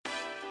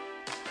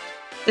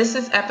This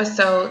is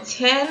episode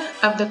 10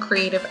 of The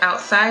Creative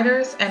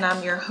Outsiders, and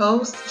I'm your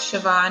host,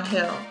 Siobhan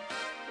Hill.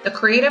 The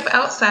Creative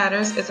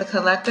Outsiders is a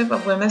collective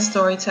of women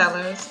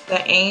storytellers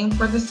that aim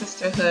for the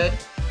sisterhood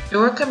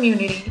through a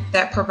community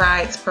that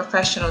provides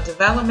professional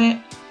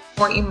development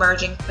for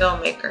emerging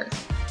filmmakers.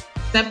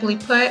 Simply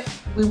put,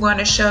 we want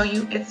to show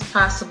you it's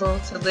possible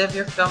to live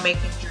your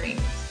filmmaking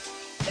dreams.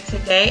 And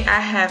today I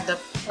have the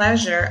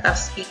pleasure of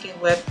speaking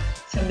with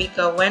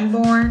Tomeka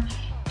Winborne,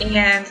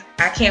 and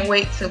I can't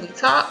wait till we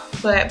talk,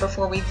 but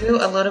before we do,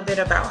 a little bit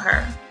about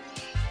her.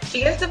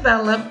 She has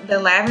developed the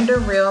Lavender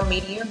Reel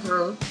Media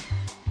Group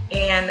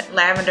and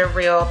Lavender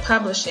Reel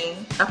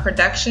Publishing, a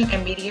production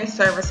and media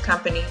service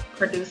company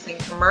producing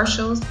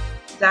commercials,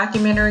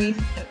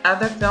 documentaries, and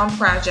other film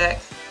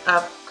projects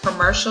of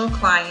commercial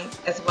clients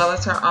as well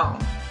as her own.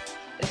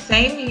 The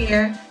same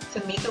year,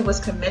 Tomeka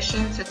was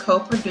commissioned to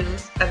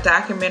co-produce a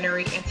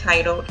documentary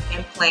entitled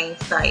In Plain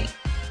Sight,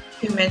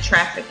 Human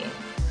Trafficking,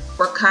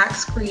 for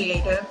Cox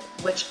Creative,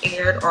 which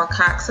aired on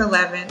Cox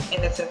 11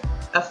 and its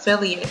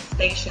affiliate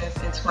stations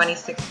in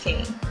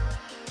 2016.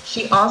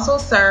 She also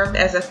served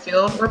as a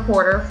field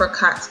reporter for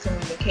Cox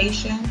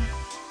Communications.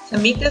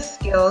 Tomeka's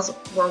skills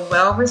were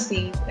well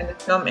received in the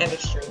film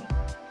industry.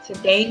 To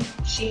date,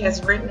 she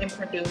has written and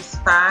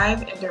produced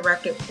 5 and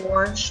directed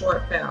 4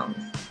 short films.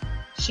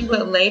 She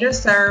would later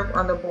serve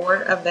on the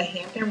board of the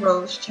Hampton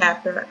Roads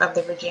chapter of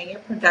the Virginia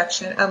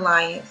Production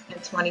Alliance in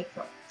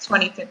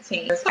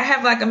 2015. I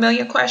have like a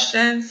million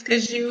questions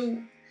because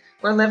you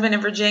were living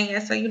in Virginia,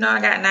 so I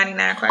got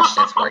 99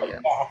 questions for you.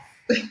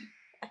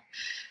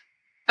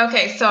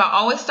 Okay, so I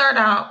always start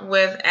out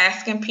with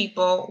asking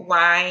people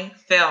why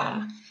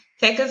film.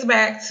 Take us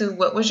back to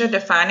what was your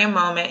defining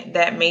moment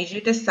that made you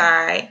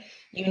decide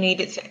you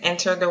needed to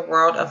enter the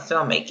world of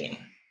filmmaking?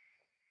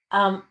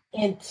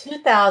 In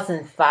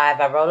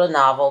 2005, I wrote a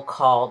novel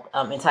called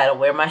entitled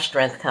 "Where My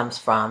Strength Comes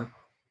From,"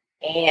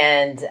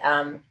 and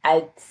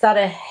I sort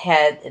of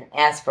had an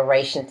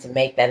aspiration to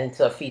make that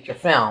into a feature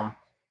film.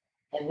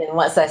 And then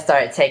once I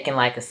started taking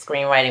like a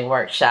screenwriting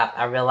workshop,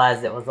 I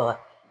realized it was a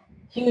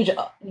huge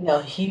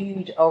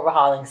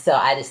overhauling. So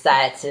I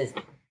decided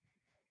to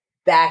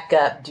back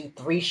up, do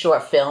 3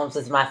 short films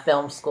as my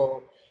film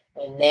school,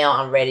 and now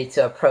I'm ready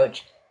to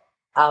approach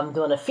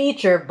doing a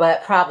feature,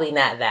 but probably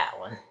not that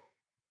one.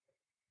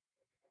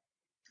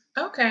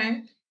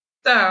 Okay,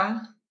 so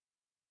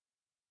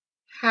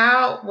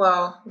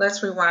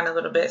let's rewind a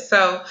little bit.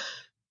 So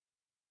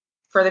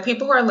for the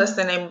people who are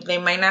listening, they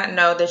may not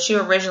know that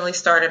you originally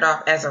started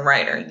off as a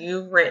writer.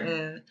 You've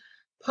written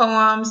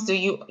poems.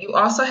 You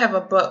also have a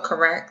book,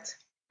 correct?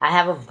 I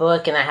have a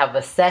book and I have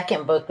a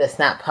second book that's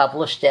not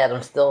published yet.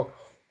 I'm still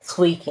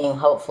tweaking.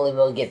 Hopefully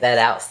we'll get that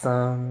out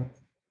soon.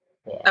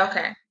 Yeah.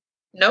 Okay.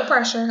 No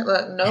pressure.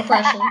 Look, no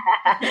pressure.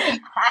 I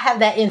have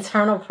that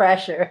internal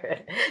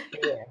pressure.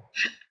 Yeah.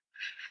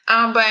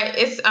 But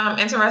it's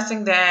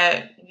interesting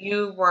that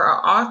you were an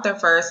author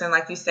first, and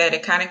like you said,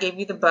 it kind of gave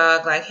you the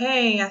bug, like,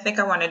 hey, I think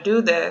I want to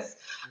do this.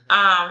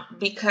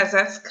 Because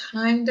that's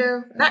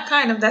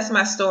that's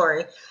my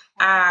story.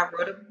 I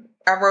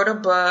wrote a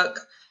book.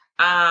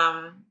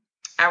 I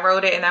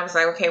wrote it and I was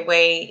like, okay,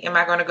 wait, am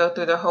I going to go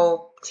through the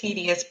whole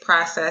tedious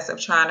process of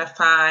trying to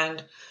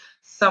find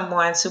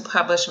someone to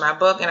publish my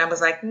book? And I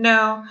was like,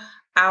 no,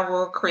 I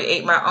will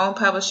create my own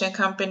publishing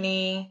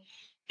company.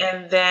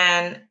 And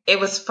then it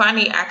was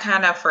funny, I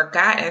kind of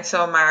forgot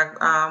until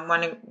my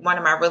one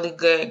of my really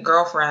good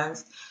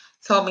girlfriends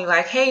told me,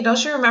 like, hey,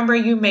 don't you remember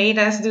you made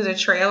us do the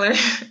trailer?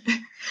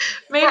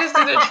 Made us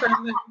do the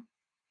trailer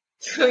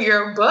to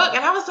your book.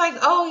 And I was like,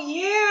 oh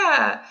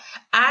yeah.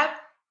 I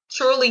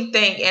truly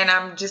think, and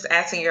I'm just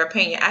asking your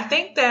opinion, I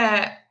think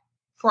that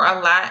for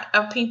a lot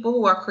of people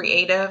who are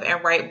creative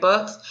and write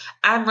books,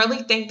 I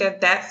really think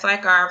that that's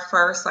like our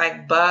first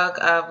like bug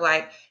of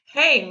like,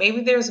 hey,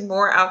 maybe there's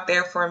more out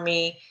there for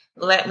me.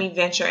 Let me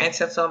venture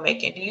into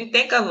filmmaking. Do you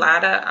think a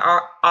lot of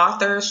our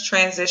authors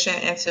transition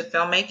into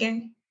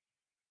filmmaking?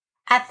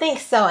 I think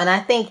so. And I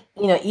think,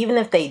 even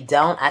if they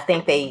don't, I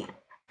think they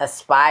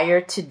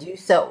aspire to do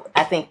so.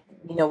 I think,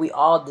 we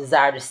all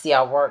desire to see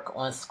our work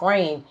on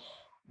screen.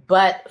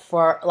 But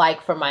for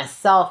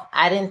myself,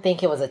 I didn't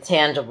think it was a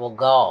tangible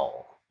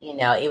goal.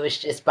 It was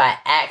just by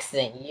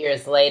accident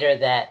years later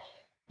that,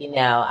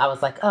 I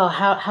was like, oh,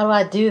 how do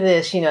I do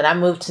this? And I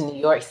moved to New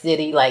York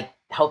City, like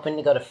hoping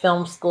to go to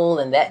film school,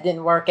 and that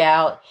didn't work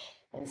out.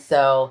 And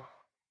so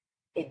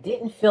it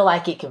didn't feel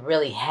like it could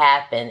really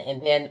happen.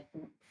 And then,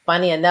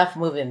 funny enough,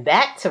 moving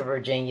back to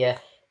Virginia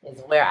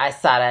is where I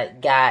sort of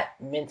got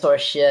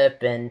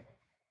mentorship and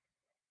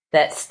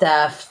that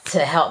stuff to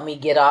help me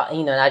get off,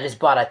 and I just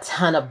bought a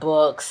ton of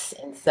books.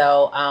 And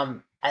so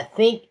I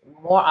think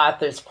more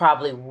authors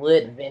probably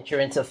would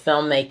venture into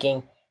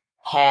filmmaking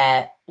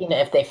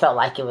if they felt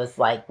like it was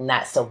like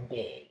not so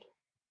big.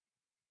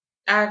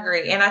 I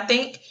agree. And I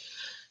think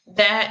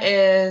that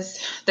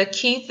is the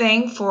key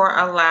thing for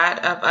a lot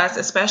of us,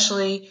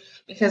 especially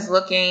because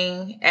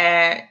looking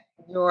at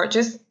your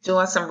just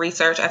doing some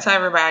research. I tell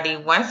everybody,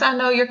 once I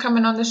know you're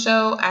coming on the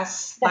show, I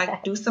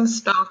like do some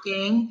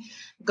stalking,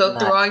 go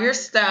through Not, all your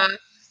stuff.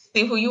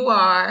 see who you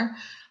are.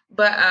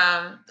 But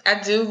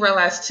I do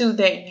realize too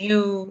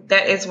that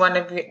that is one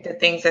of the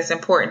things that's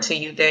important to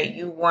you, that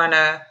you want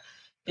to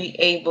be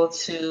able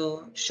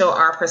to show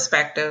our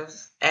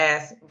perspectives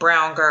as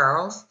brown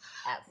girls.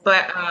 Absolutely.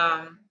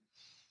 But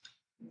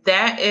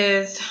that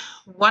is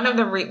one of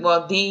the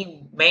the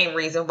main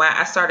reason why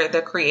I started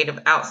the Creative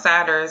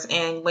Outsiders.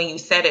 And when you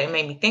said it, it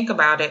made me think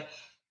about it.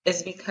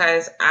 Is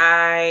because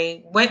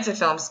I went to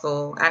film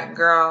school.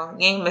 Girl,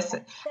 you ain't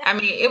missing. I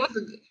mean, it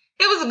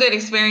was a good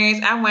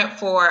experience. I went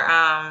for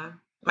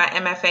my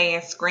MFA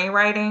in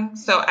screenwriting,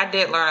 so I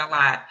did learn a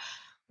lot.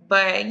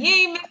 But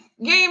you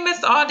ain't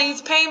missed all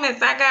these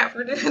payments I got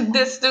for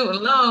this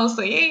student loan,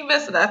 so you ain't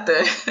missing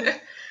nothing.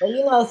 But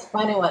it's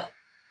funny when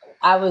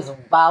I was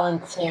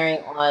volunteering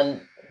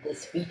on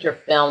this feature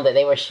film that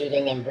they were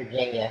shooting in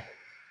Virginia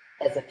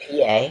as a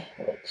PA,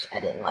 which I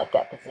didn't like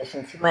that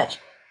position too much.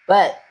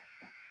 But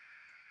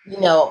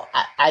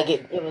I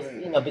get it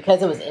was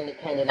because it was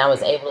independent. I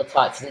was able to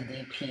talk to the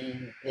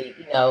DP,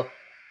 the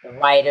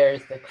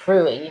writers, the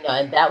crew,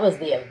 and that was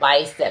the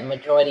advice that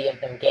majority of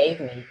them gave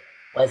me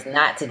was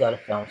not to go to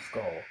film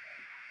school.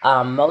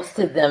 Most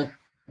of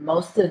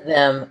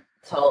them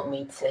told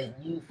me to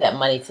use that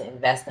money to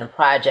invest in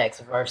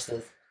projects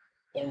versus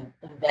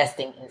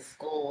investing in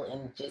school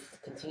and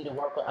just continue to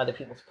work on other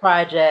people's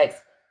projects,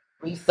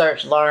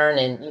 research, learn,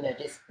 and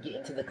just get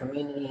into the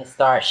community and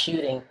start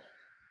shooting.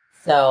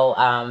 So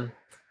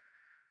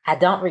I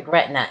don't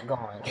regret not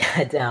going.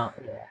 I don't.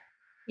 Yeah.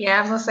 Yeah,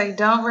 I was gonna say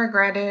don't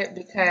regret it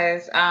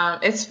because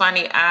it's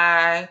funny.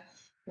 I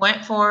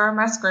went for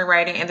my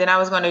screenwriting and then I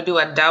was going to do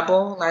like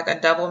a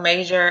double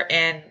major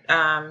and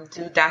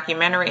do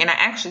documentary. And I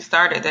actually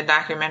started the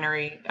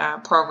documentary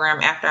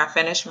program after I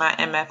finished my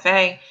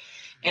MFA.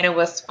 And it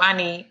was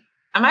funny.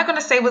 I'm not going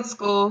to say what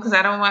school because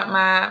I don't want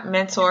my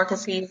mentor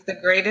because he's the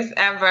greatest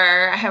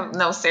ever.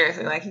 No,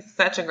 seriously, like he's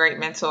such a great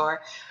mentor.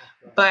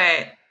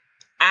 But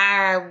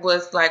I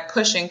was like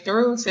pushing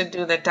through to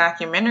do the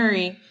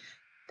documentary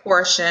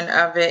portion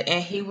of it,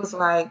 and he was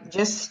like,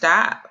 just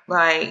stop.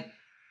 Like,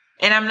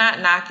 and I'm not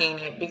knocking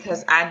it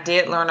because I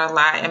did learn a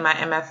lot in my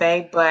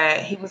MFA,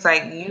 but he was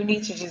like, you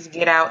need to just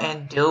get out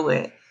and do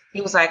it. He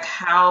was like,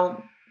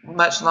 how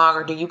much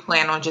longer do you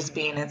plan on just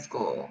being in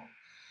school?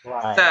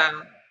 Right.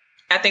 So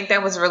I think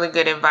that was really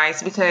good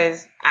advice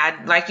because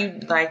I like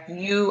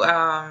you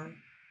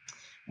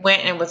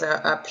went and was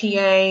a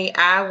PA.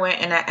 I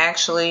went and I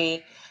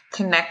actually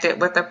connected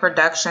with a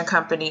production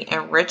company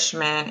in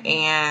Richmond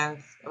and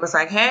it was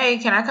like, hey,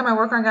 can I come and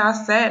work on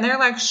y'all's set? And they're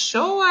like,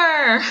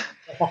 sure.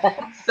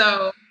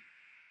 So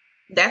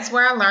that's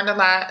where I learned a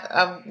lot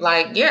of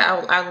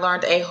I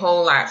learned a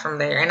whole lot from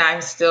there and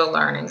I'm still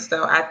learning.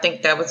 So I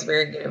think that was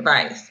very good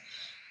advice.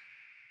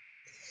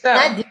 So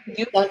I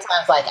do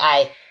sometimes like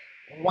I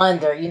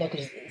wonder,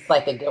 because it's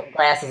like the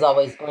grass is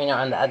always greener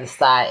on the other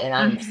side, and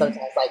I'm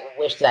sometimes like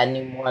wish that I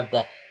knew more of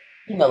the,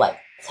 like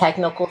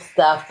technical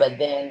stuff. But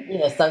then,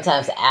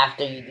 sometimes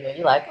after you do it,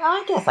 you're like, oh,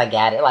 I guess I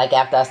got it. Like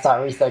after I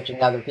start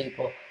researching other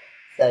people.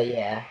 So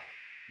yeah,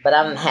 but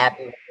I'm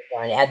happy with the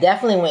journey. I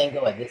definitely wouldn't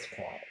go at this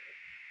point.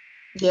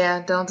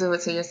 yeah, don't do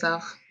it to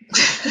yourself.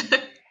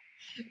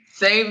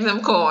 Save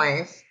them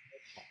coins.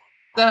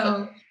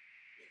 So,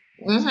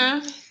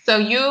 so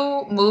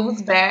you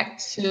moved back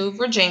to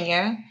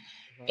Virginia.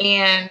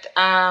 And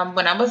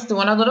when I was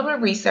doing a little bit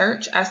of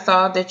research, I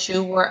saw that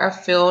you were a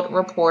field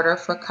reporter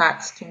for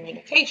Cox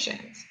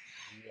Communications.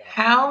 Yeah.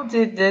 How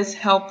did this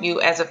help you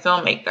as a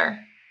filmmaker?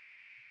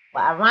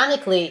 Well,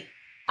 ironically,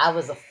 I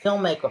was a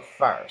filmmaker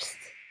first.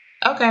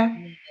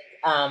 Okay.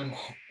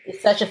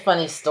 It's such a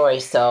funny story.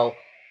 So,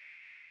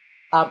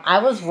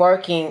 I was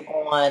working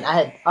on, I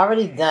had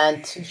already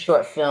done 2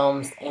 short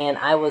films, and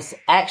I was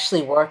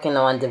actually working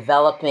on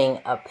developing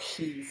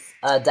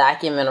a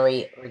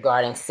documentary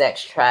regarding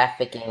sex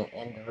trafficking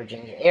in the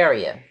Virginia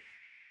area.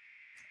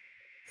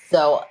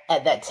 So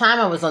at that time,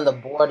 I was on the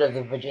board of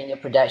the Virginia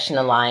Production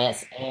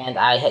Alliance, and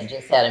I had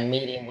just had a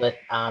meeting with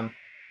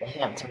the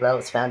Hampton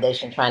Roads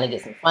Foundation trying to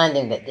get some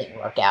funding that didn't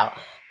work out.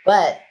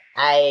 But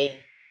I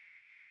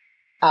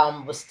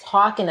was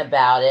talking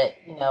about it,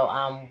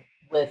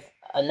 with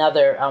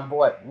another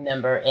board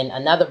member and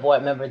another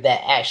board member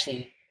that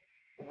actually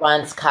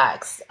runs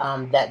Cox.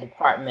 That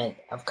department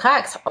of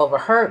Cox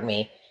overheard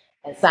me,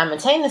 and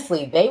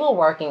simultaneously they were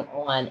working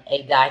on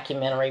a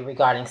documentary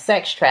regarding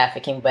sex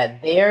trafficking,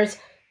 but theirs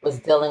was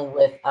dealing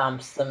with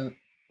some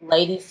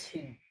ladies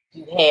who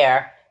do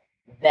hair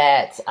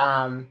that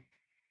was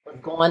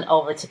going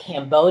over to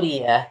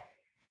Cambodia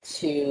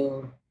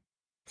to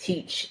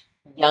teach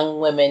young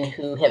women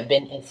who have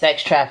been in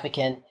sex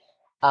trafficking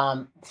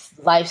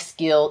life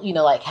skill,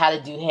 like how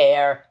to do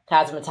hair,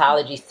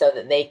 cosmetology, so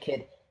that they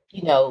could,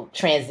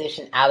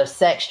 transition out of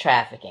sex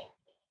trafficking.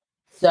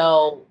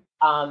 So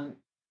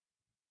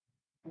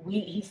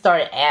he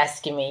started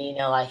asking me,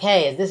 like,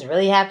 hey, is this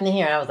really happening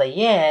here? And I was like,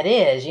 yeah, it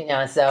is,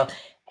 and so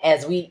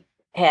as we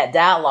had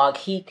dialogue,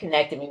 he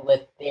connected me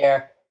with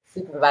their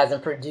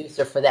supervising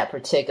producer for that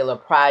particular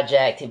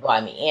project. He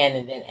brought me in,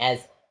 and then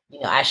as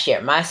I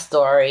shared my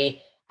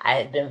story, I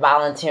had been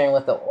volunteering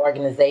with an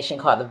organization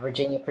called the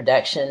Virginia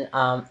Production.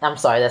 I'm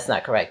sorry, that's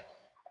not correct.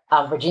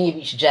 Virginia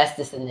Beach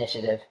Justice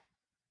Initiative,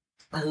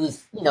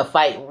 who's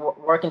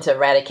working to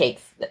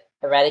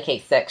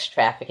eradicate sex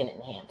trafficking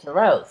in Hampton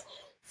Roads.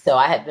 So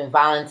I had been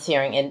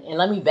volunteering, and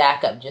let me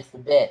back up just a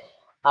bit.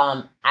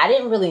 I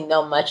didn't really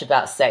know much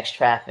about sex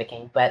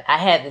trafficking, but I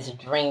had this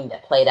dream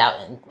that played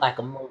out in like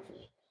a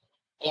movie.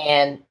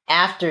 And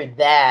after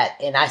that,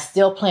 and I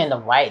still plan to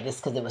write this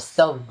because it was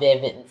so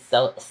vivid and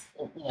so,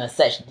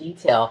 such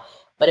detail,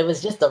 but it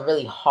was just a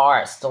really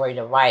hard story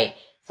to write.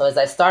 So as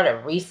I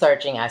started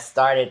researching, I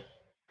started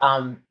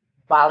um,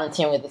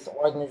 volunteering with this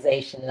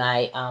organization, and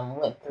I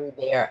went through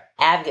their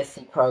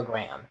advocacy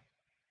program.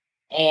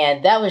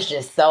 And that was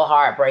just so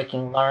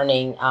heartbreaking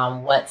learning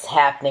what's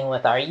happening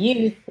with our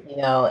youth,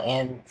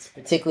 and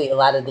particularly a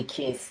lot of the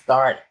kids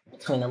start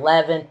between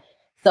 11.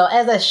 So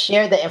as I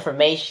shared the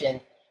information,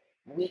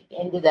 we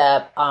ended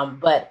up,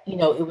 but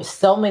it was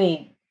so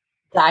many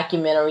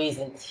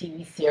documentaries and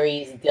TV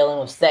series dealing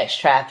with sex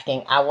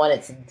trafficking. I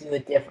wanted to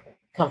do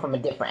come from a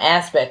different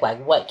aspect,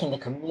 like what can the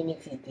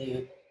community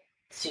do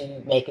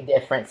to make a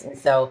difference. And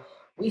so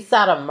we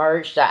sort of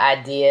merged our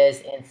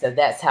ideas, and so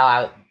that's how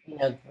I,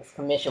 was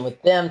commissioned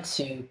with them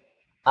to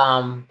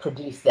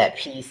produce that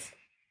piece.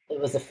 It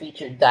was a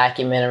featured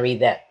documentary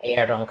that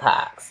aired on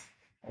Cox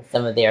and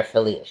some of their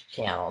affiliate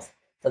channels.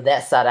 So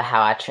that's sort of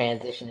how I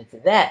transitioned into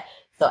that.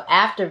 So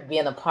after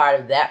being a part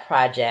of that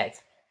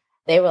project,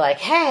 they were like,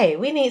 "Hey,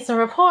 we need some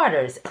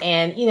reporters."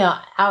 And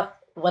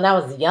when I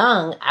was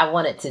young, I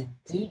wanted to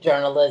do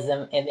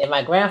journalism, and then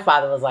my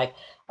grandfather was like,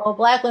 "Oh,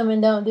 black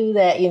women don't do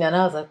that," And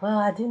I was like, "Well,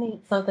 I do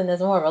need something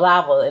that's more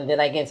reliable." And then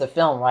I get into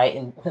film, right,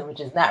 and which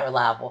is not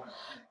reliable,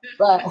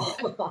 but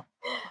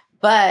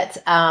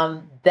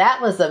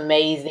that was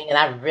amazing, and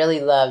I really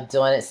loved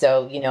doing it.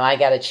 So I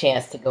got a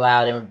chance to go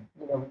out and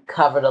we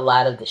covered a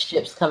lot of the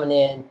ships coming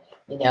in,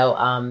 in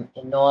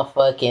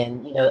Norfolk,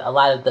 and a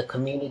lot of the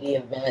community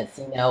events,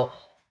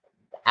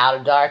 Out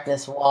of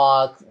Darkness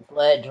walks,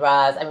 blood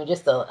drives. I mean,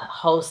 just a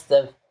host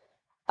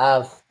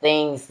of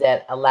things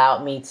that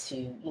allowed me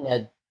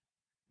to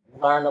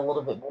learn a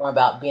little bit more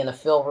about being a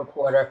field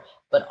reporter,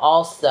 but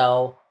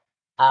also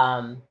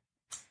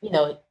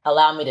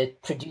allow me to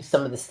produce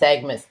some of the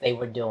segments they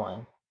were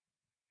doing.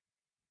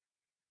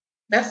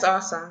 That's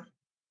awesome.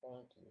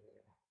 Thank you.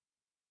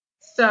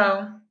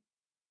 So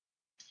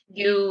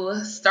you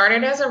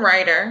started as a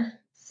writer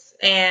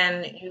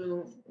and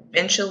you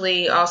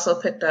eventually also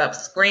picked up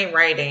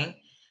screenwriting.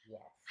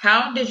 Yes.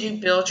 How did you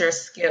build your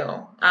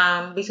skill?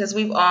 Because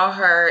we've all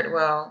heard,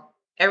 well,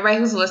 everybody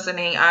who's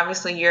listening,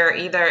 obviously you're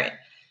either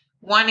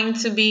wanting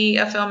to be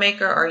a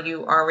filmmaker or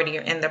you already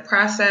are in the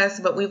process,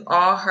 but we've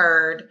all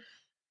heard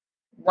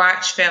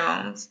watch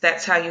films,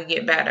 that's how you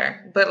get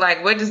better. But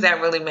like, what does that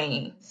really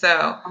mean? So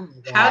Oh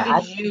my how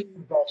God, did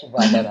you glad you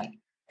brought that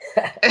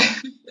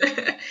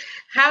up.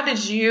 how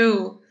did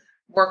you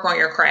work on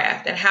your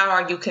craft and how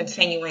are you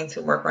continuing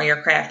to work on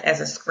your craft as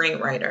a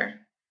screenwriter?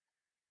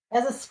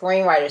 As a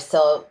screenwriter,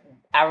 so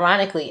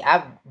ironically,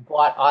 I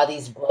bought all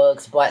these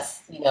books, but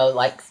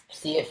like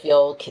See It,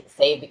 Feel,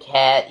 Save the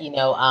Cat,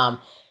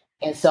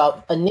 and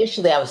so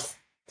initially I was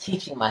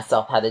teaching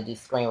myself how to do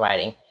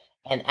screenwriting,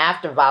 and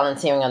after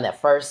volunteering on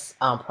that first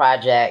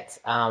project,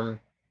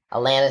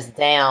 Atlantis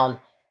Down,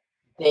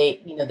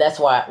 that's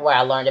where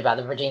I learned about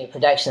the Virginia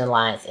Production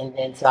Alliance, and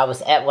then so I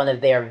was at one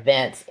of their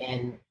events,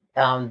 and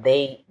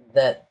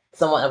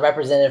a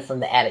representative from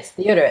the Addicts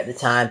Theater at the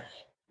time,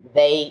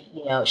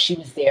 she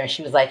was there, and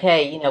she was like,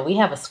 "Hey, we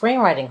have a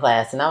screenwriting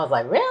class," and I was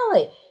like,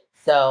 "Really?"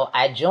 So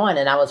I joined,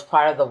 and I was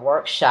part of the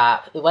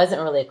workshop. It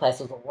wasn't really a class;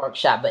 it was a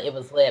workshop, but it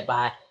was led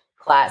by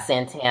Clyde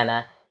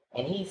Santana,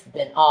 and he's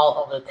been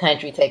all over the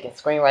country taking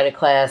screenwriting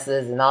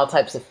classes and all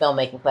types of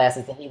filmmaking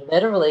classes, and he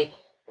literally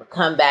would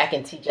come back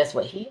and teach us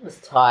what he was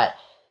taught.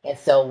 And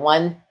so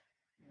one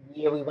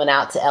year we went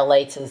out to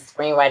LA to the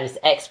Screenwriters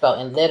Expo,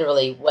 and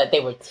literally what they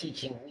were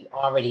teaching we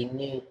already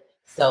knew.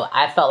 So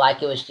I felt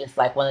like it was just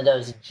like one of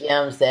those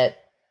gems that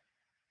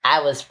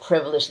I was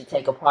privileged to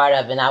take a part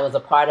of, and I was a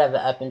part of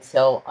it up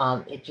until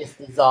it just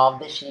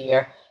dissolved this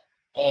year.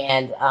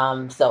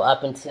 And so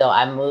up until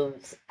I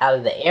moved out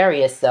of the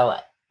area, so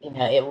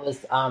it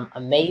was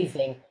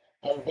amazing.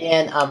 And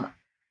then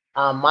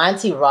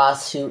Monty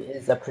Ross, who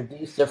is a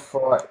producer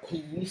he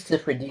used to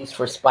produce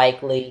for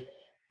Spike Lee,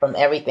 from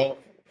everything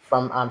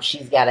from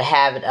She's Gotta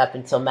Have It up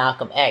until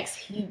Malcolm X.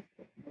 He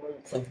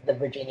moved to the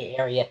Virginia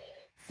area.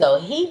 So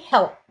he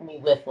helped me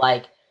with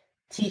like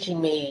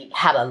teaching me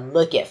how to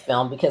look at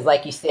film, because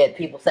like you said,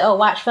 people say, "Oh,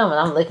 watch film," and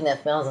I'm looking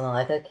at films and I'm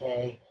like,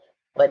 "Okay,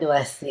 what do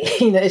I see?"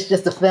 It's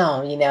just a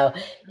film,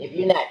 if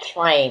you're not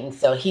trained.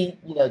 So he,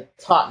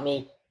 taught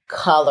me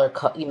color,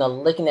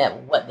 looking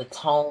at what the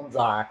tones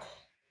are,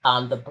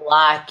 the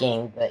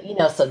blocking,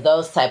 so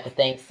those type of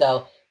things.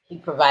 So he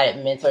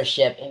provided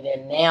mentorship, and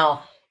then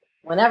now,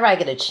 whenever I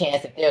get a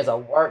chance, if there's a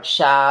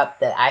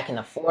workshop that I can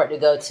afford to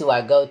go to,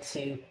 I go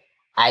to.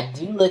 I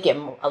do look at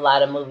a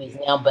lot of movies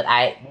now, but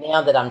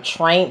now that I'm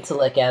trained to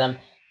look at them,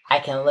 I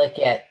can look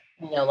at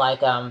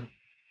like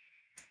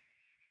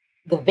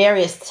the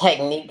various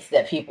techniques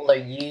that people are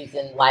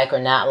using, like or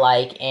not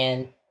like,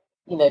 and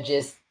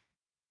just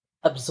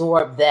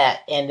absorb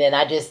that. And then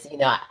I just,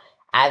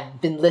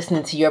 I've been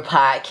listening to your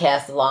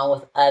podcast along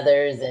with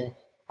others, and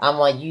I'm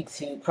on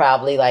YouTube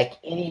probably like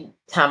any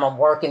time I'm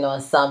working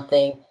on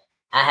something.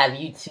 I have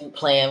YouTube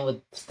playing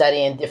with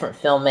studying different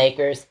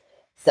filmmakers.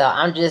 So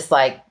I'm just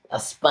like a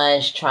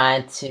sponge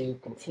trying to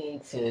continue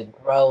to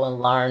grow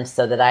and learn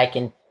so that I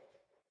can,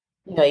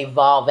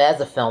 evolve as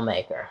a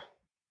filmmaker.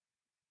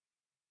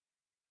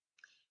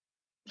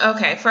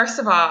 Okay, first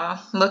of all,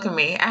 look at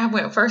me. I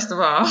went first of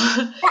all.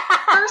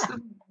 First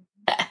of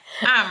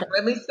I'm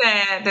really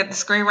sad that the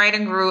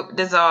screenwriting group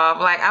dissolved.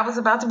 Like I was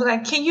about to be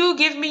like, can you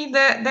give me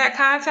that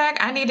contact?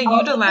 I need to Oh,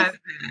 it utilize was,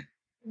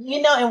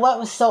 that. and what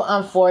was so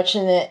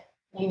unfortunate,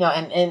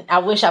 and I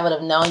wish I would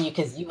have known you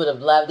because you would have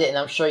loved it, and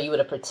I'm sure you would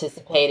have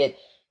participated.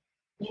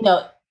 You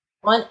know,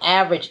 on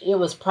average, it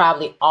was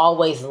probably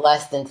always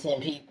less than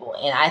 10 people.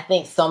 And I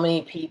think so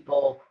many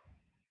people,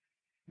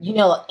 you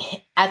know,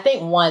 I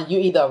think one,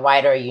 you're either a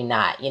writer or you're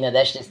not.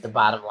 That's just the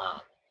bottom line.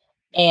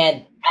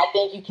 And I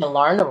think you can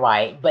learn to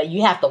write, but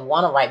you have to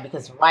want to write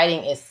because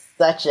writing is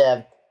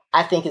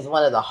I think is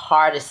one of the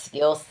hardest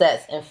skill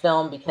sets in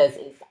film because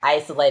it's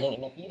isolating.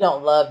 And if you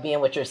don't love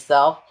being with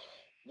yourself,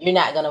 you're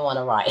not going to want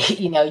to write.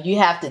 You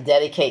have to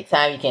dedicate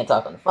time. You can't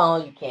talk on the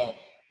phone. You can't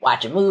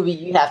watch a movie.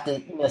 You have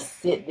to,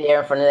 sit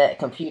there in front of that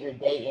computer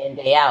day in,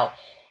 day out.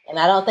 And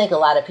I don't think a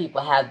lot of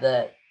people have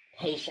the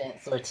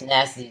patience or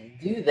tenacity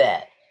to do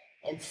that.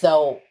 And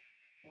so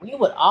we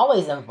would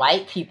always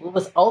invite people. It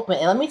was open.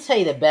 And let me tell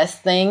you the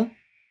best thing,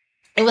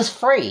 it was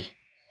free.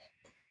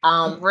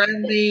 Um,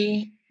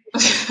 Really?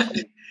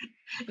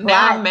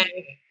 Now Clyde, I'm mad.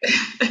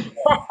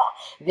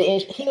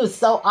 he was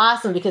so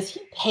awesome because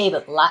he paid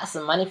lots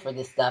of money for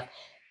this stuff.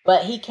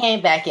 But he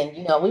came back and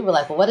we were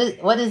like, well,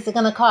 what is it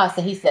going to cost?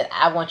 And he said,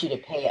 I want you to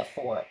pay it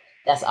for it.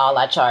 That's all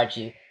I charge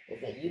you.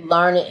 Is that you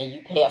learn it and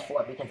you pay it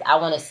for it because I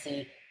want to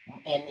see.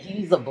 And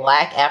he's a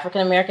black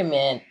African American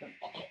man,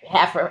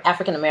 half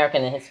African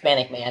American and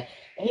Hispanic man.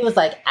 And he was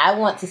like, I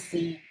want to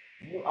see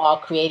you all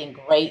creating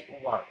great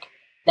work.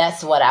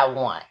 That's what I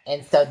want.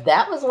 And so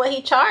that was what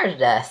he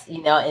charged us.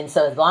 And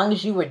so as long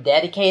as you were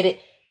dedicated,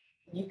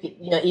 you could,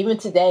 even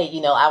today,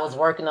 I was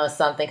working on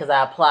something because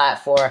I applied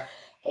for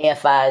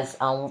AFI's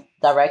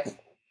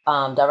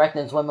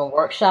directing women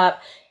workshop,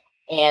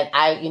 and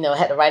I,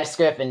 had to write a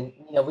script, and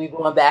we were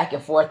going back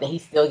and forth, and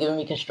he's still giving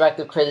me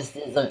constructive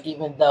criticism,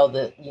 even though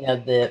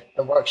the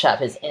workshop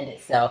has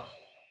ended. So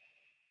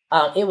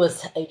it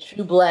was a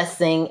true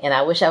blessing, and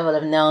I wish I would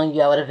have known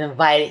you. I would have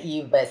invited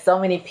you, but so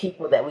many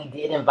people that we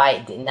did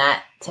invite did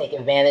not take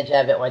advantage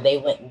of it, or they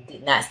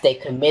did not stay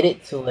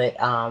committed to it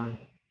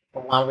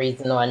for one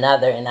reason or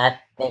another. And I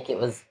think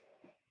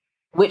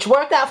which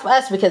worked out for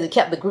us because it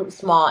kept the group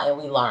small and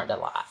we learned a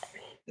lot.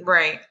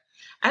 Right.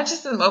 I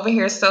just am over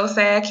here so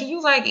sad. Can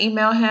you like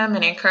email him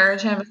and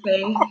encourage him and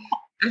say,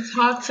 I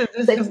talked to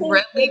this So please,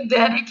 really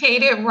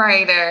dedicated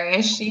writer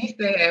and she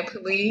said,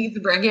 please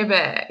bring it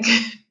back.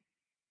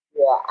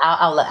 yeah,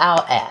 I'll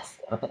ask.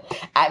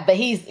 But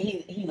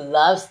he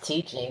loves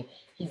teaching.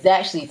 He's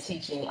actually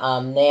teaching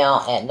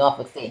now at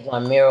Norfolk State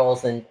doing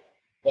murals and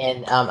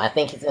I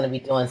think he's going to be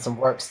doing some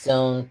work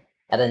soon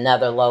at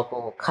another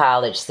local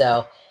college.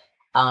 So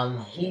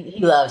he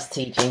loves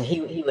teaching.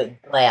 He would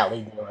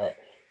gladly do it.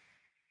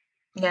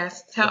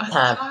 Yes, It's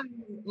time.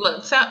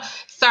 look,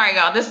 sorry,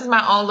 y'all. This is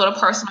my own little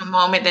personal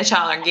moment that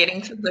y'all are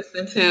getting to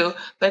listen to.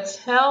 But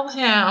tell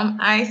him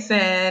I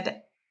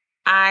said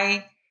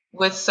I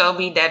would so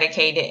be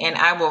dedicated and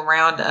I will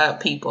round up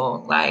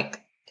people.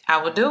 Like,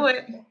 I will do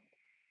it.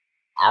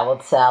 I will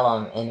tell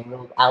him,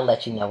 and I'll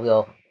let you know.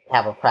 We'll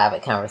have a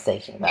private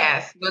conversation about it.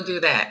 Yes, we'll do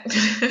that.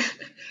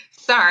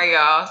 Sorry,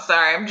 y'all.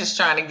 Sorry, I'm just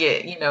trying to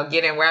get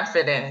in where I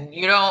fit in.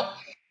 You don't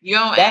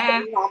That's what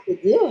ask. you have to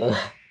do.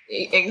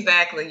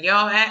 Exactly. You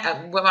don't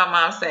ask. What my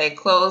mom say,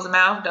 closed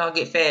mouth, don't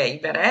get fed. You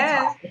better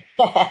That's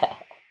ask. right.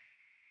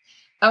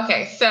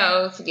 Okay,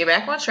 so to get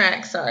back on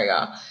track, sorry,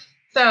 y'all.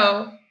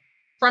 So,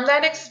 from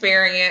that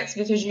experience,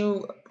 because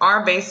you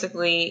are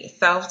basically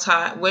self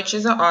taught, which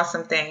is an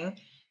awesome thing,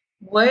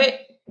 what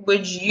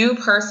would you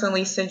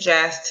personally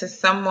suggest to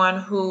someone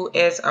who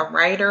is a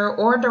writer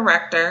or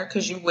director,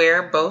 because you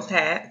wear both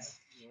hats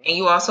and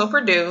you also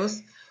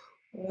produce?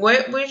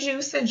 What would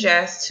you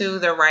suggest to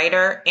the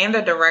writer and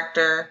the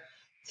director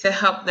to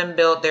help them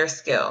build their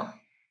skill?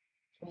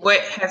 What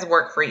has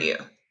worked for you?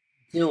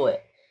 Do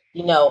it.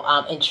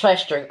 And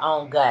trust your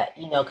own gut.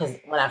 Because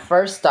when I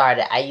first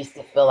started, I used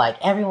to feel like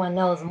everyone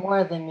knows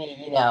more than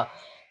me.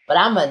 But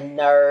I'm a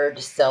nerd,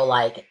 so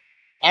like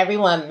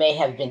everyone may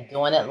have been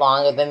doing it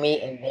longer than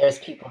me, and there's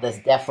people that's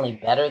definitely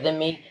better than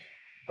me.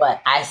 But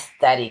I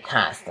study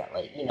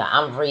constantly.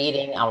 I'm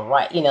reading, I'm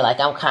right. Like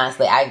I'm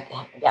constantly. I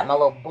got my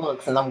little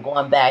books, and I'm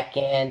going back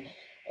in,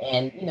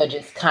 and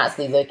just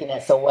constantly looking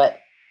at. So what?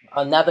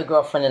 Another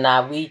girlfriend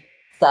and we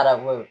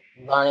started with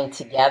learning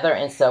together,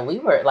 and so we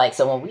were like,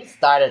 so when we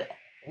started,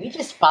 we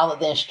just followed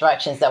the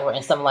instructions that were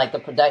in some like the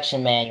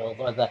production manuals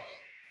or the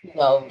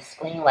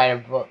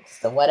screenwriter books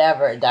or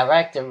whatever,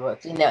 director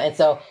books. And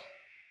so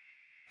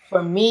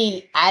for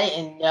me, I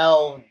didn't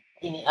know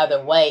any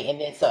other way. And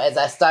then so as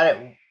I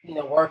started,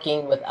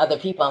 working with other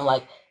people, I'm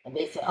like, and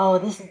they say, oh,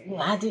 this is,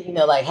 I do,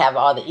 like have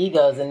all the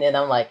egos. And then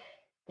I'm like,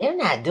 they're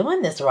not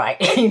doing this right.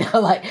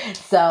 Like,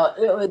 so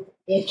it was,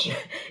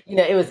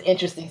 it was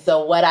interesting.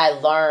 So what I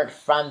learned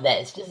from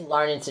that is just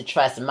learning to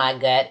trust my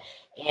gut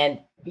and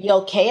be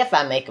okay if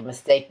I make a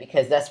mistake,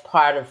 because that's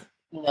part of,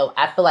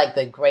 I feel like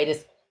the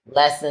greatest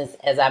lessons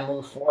as I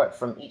move forward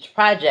from each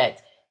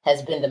project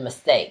has been the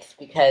mistakes,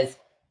 because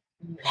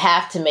you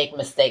have to make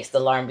mistakes to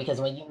learn,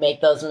 because when you make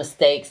those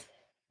mistakes,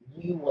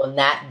 you will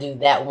not do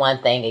that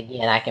one thing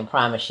again. I can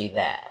promise you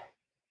that.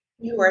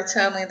 You are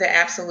telling the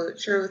absolute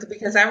truth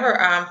because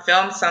I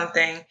filmed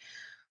something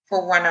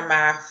for one of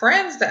my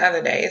friends the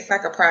other day. It's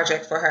like a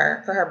project for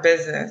her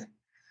business.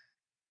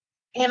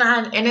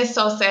 And it's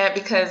so sad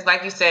because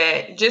like you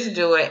said, just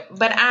do it.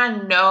 But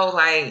I know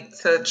like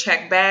to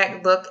check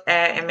back, look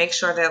at and make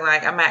sure that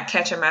like I'm not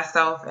catching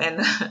myself in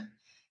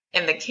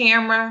in the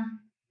camera.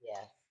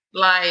 Yeah.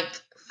 Like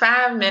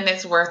 5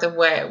 minutes worth of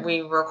what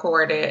we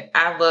recorded,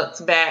 I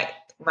looked back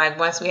like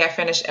once we had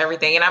finished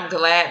everything, and I'm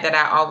glad that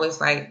I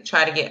always like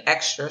try to get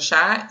extra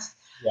shots.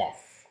 Yes.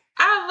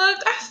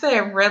 I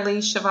said, really,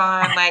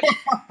 Siobhan? Like,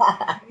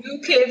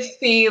 you could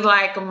see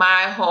like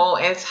my whole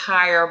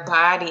entire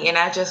body. And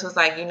I just was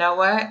like, you know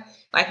what?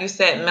 Like you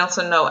said,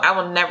 mental note, I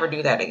will never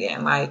do that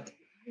again. Like,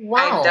 I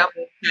Wow.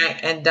 double check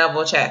and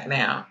double check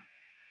now.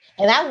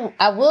 And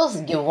I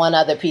will give one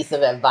other piece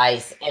of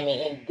advice. I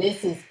mean, and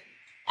this is,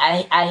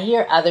 I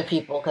hear other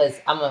people, because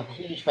I'm a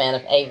huge fan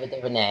of Ava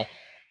DuVernay.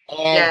 And,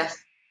 Yes.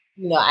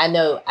 I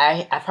know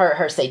I've heard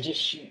her say,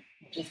 just shoot,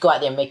 just go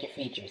out there and make your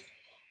features.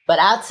 But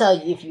I'll tell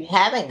you, if you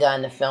haven't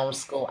gone to film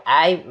school,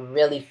 I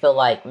really feel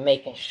like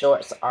making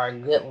shorts are a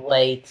good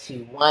way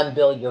to, one,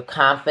 build your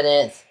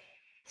confidence,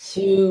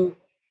 two,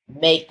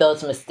 make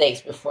those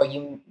mistakes before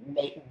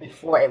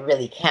it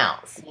really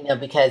counts.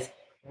 Because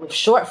with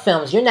short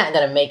films, you're not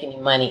going to make any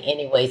money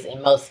anyways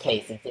in most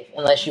cases,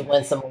 unless you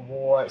win some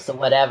awards or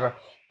whatever.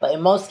 But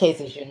in most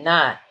cases, you're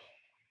not.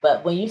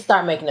 But when you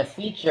start making a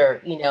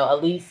feature,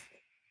 at least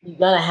you're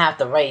gonna have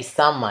to raise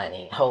some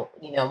money. Hope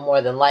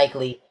more than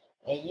likely,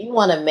 and you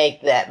want to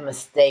make that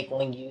mistake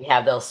when you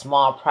have those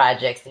small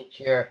projects that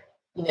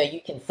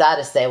you can sort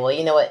of say, well,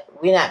 you know what,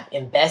 we're not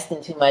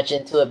investing too much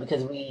into it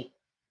because we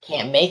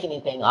can't make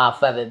anything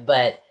off of it.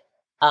 But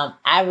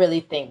I really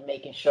think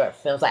making short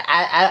films, like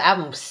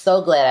I'm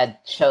so glad I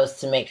chose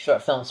to make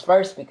short films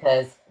first,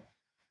 because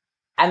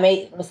I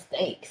made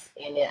mistakes,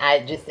 and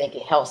I just think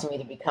it helps me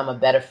to become a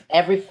better.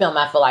 Every film,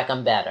 I feel like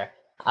I'm better.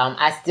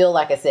 I still,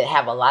 like I said,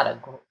 have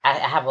I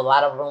have a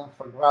lot of room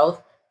for growth,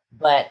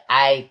 but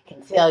I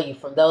can tell you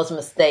from those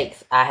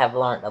mistakes, I have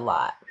learned a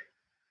lot.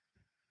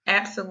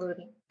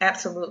 Absolutely.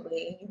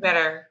 Absolutely. You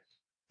better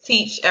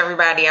teach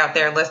everybody out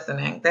there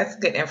listening. That's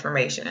good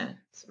information.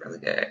 It's really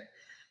good.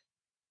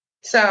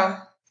 So,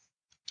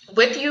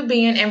 with you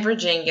being in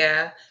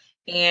Virginia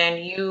and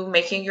you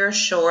making your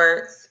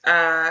shorts,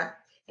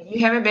 if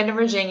you haven't been to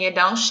Virginia,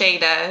 don't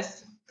shade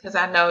us because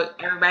I know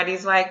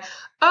everybody's like,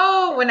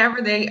 oh,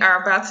 whenever they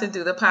are about to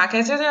do the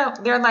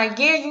podcast, they're like,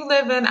 yeah, you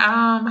live in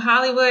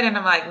Hollywood, and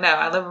I'm like, no,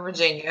 I live in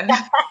Virginia.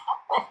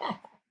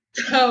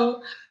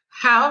 So,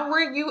 how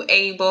were you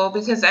able?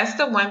 Because that's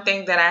the one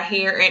thing that I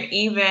hear, and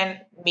even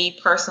me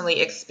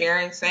personally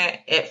experiencing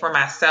it for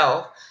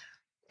myself,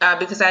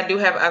 because I do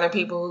have other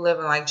people who live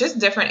in like just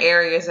different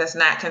areas that's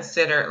not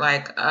considered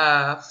like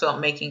a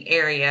filmmaking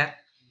area.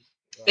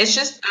 It's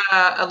just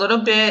a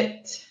little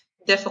bit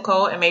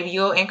difficult, and maybe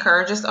you'll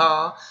encourage us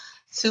all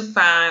to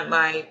find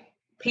like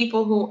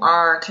people who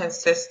are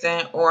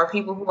consistent or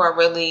people who are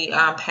really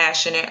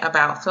passionate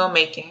about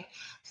filmmaking.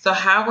 So,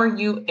 how were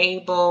you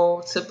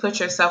able to put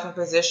yourself in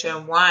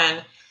position, one,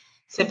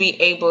 to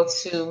be able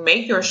to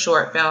make your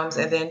short films,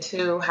 and then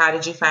two, how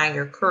did you find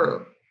your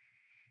crew?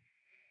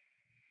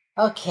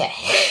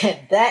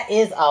 Okay, that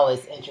is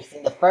always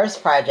interesting. The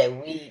first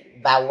project, we,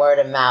 by word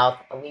of mouth,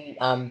 we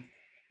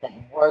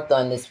worked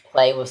on this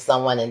play with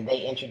someone, and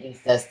they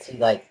introduced us to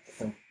like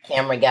some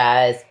camera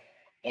guys,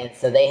 and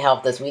so they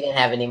helped us. We didn't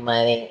have any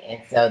money,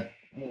 and so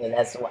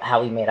that's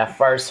how we made our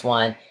first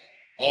one.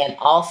 And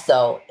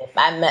also, if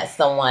I met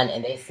someone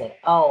and they said,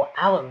 "Oh,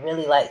 I would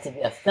really like to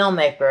be a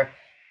filmmaker,"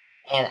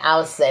 and I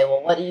would say,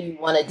 well, what do you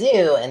want to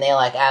do? And they're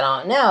like, I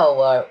don't know.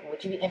 Or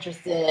would you be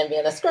interested in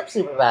being a script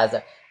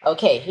supervisor?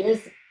 Okay, here's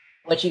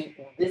what you,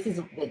 this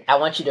is, I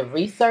want you to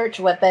research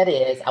what that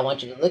is. I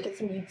want you to look at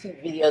some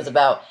YouTube videos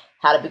about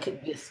how to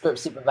be a script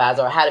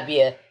supervisor, or how to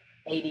be a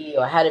AD,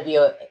 or how to be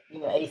a,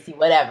 AC,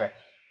 whatever.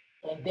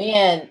 And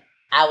then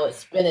I would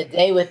spend a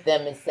day with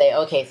them and say,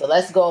 okay, so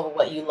let's go over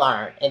what you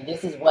learned. And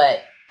this is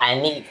what I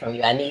need from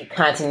you. I need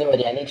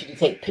continuity. I need you to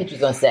take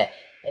pictures on set.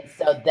 And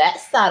so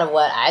that's sort of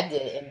what I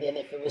did. And then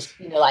if it was,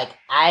 like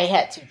I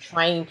had to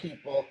train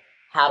people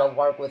how to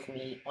work with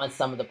me on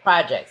some of the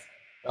projects.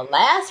 The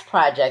last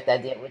project I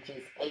did, which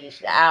is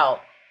Aged Out,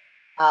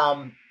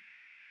 um,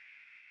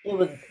 it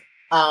was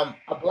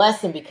a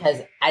blessing, because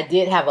I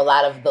did have a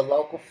lot of the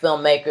local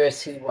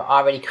filmmakers who were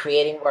already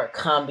creating work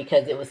come,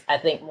 because it was, I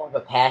think, more of a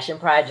passion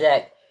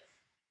project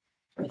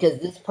because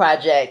this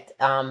project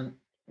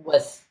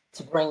was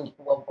to bring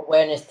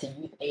awareness to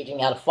youth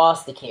aging out of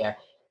foster care.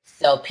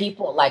 So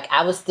people, like,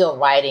 I was still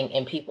writing,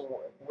 and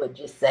people would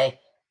just say,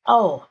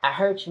 "Oh, I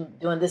heard you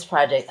doing this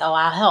project. Oh,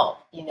 I'll help."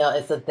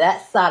 And so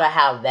that's sort of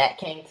how that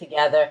came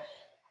together.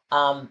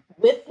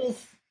 With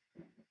this,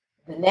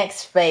 the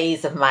next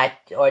phase of my,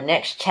 or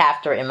next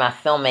chapter in my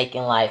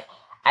filmmaking life,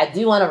 I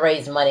do want to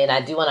raise money, and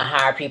I do want to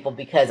hire people,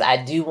 because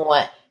I do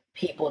want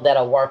people that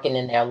are working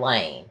in their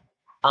lane.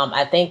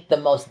 I think the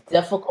most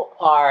difficult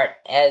part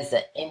as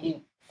an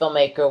indie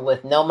filmmaker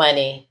with no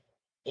money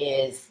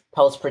is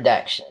post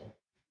production.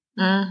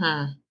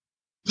 Mm-hmm.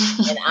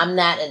 And I'm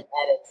not an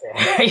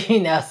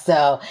editor,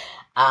 so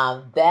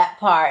that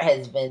part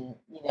has been,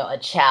 a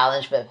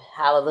challenge, but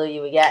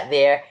hallelujah, we got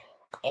there.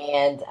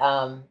 And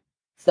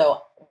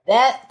so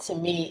that to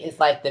me is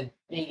like the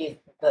biggest,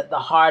 the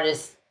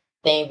hardest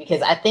thing,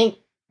 because I think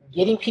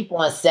getting people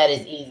on set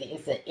is easy.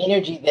 It's the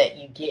energy that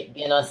you get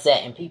being on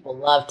set, and people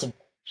love to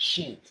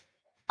shoot.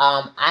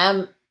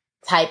 I'm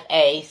type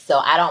A, so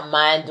I don't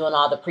mind doing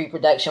all the pre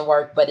production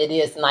work, but it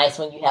is nice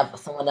when you have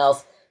someone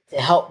else to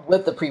help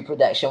with the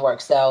pre-production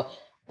work. So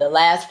the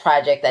last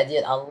project, I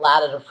did a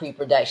lot of the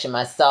pre-production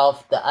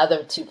myself. The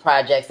other two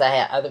projects, I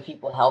had other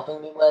people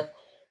helping me with.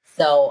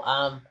 So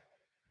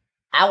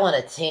I want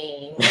a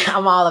team.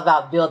 I'm all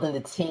about building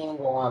the team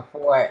going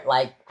forward.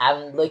 Like,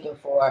 I'm looking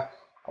for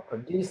a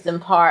producing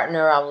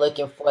partner. I'm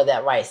looking for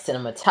that right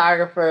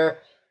cinematographer.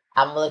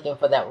 I'm looking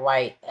for that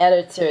right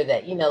editor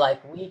that,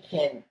 like, we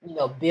can,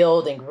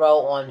 build and grow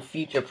on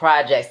future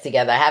projects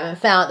together. I haven't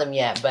found them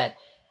yet, but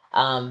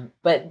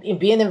in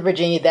being in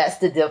Virginia, that's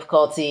the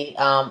difficulty,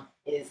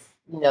 is,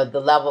 the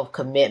level of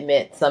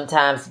commitment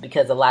sometimes,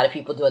 because a lot of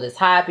people do it as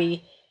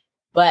hobby.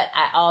 But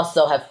I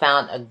also have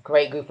found a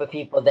great group of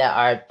people that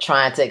are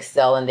trying to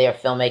excel in their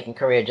filmmaking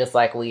career just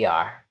like we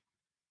are.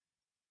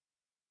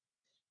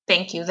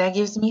 Thank you. That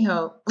gives me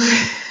hope.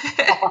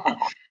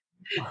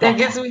 That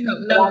gives me hope.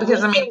 But No, I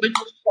because I mean, recently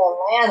moved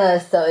to Atlanta,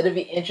 so it'll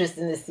be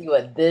interesting to see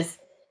what this,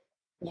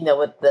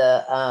 what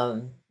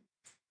the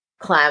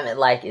climate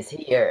like is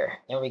here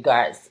in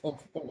regards in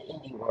the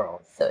indie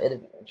world. So it'll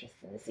be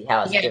interesting to see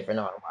how it's yeah, different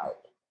or like.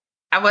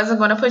 I wasn't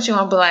going to put you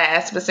on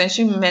blast, but since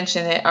you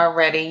mentioned it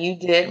already, you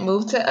did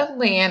move to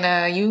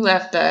Atlanta. You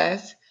left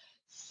us.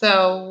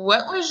 So,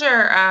 what was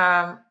your,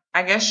 I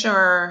guess,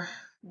 your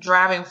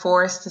driving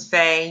force to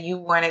say you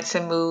wanted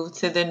to move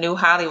to the new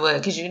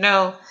Hollywood? Because you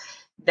know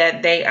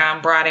that they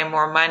brought in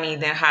more money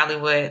than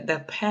Hollywood the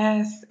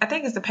past, I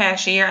think it's the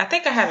past year. I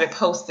think I have it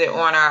posted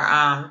on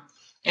our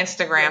Yeah.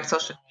 Instagram,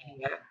 social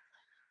media.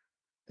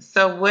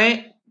 So,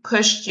 what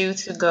pushed you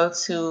to go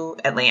to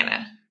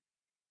Atlanta?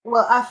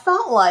 Well, I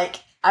felt like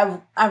I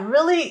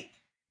really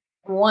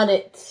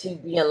wanted to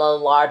be in a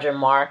larger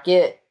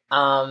market,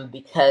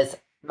 because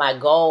my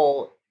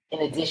goal,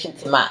 in addition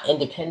to my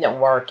independent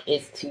work,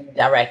 is to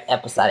direct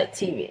episodic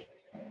TV.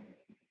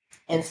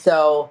 And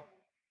so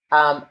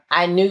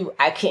I knew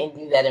I couldn't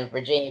do that in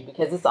Virginia,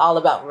 because it's all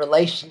about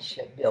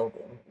relationship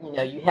building.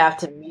 You have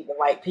to meet the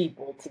right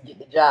people to get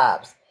the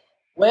jobs.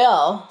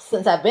 Well,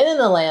 since I've been in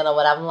Atlanta,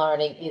 what I'm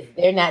learning is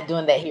they're not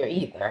doing that here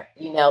either.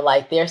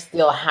 Like, they're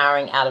still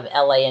hiring out of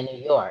LA and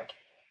New York.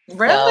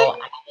 Really? So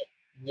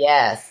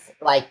yes,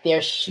 like,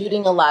 they're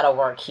shooting a lot of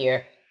work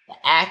here. The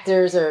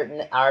actors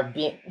are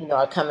being,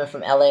 are coming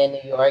from LA and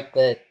New York.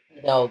 The,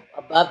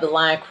 above the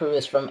line crew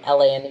is from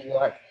LA and New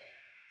York.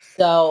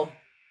 So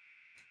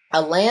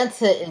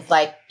Atlanta is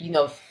like,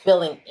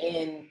 filling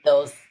in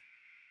those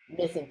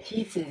missing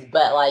pieces,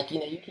 but, like, you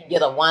can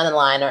get a one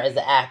liner as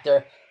an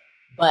actor,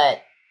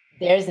 but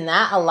there's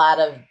not a lot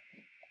of,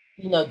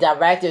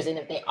 directors, and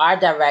if they are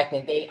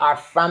directing, they are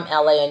from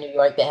LA and New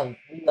York that have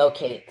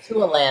relocated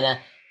to Atlanta,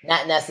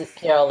 not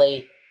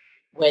necessarily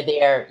where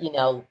they're,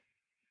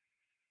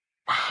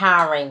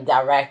 hiring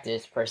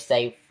directors per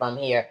se from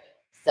here.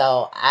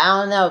 So I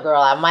don't know,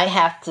 girl. I might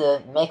have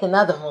to make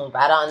another move.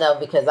 I don't know,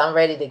 because I'm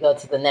ready to go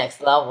to the next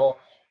level.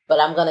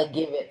 But I'm gonna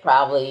give it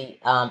probably,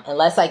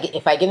 unless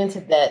if I get into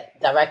that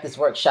directors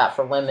workshop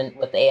for women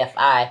with the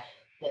AFI,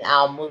 then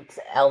I'll move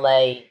to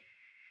LA.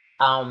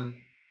 Um,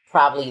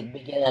 Probably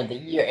beginning of the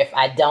year. If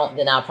I don't,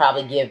 then I'll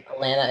probably give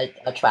Atlanta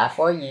a try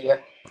for a year,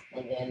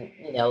 and then,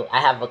 I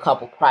have a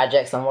couple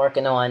projects I'm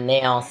working on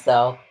now,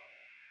 so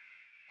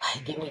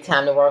give me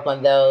time to work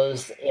on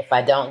those if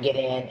I don't get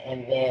in,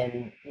 and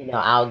then,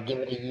 I'll give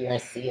it a year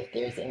and see if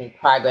there's any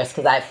progress,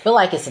 because I feel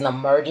like it's an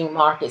emerging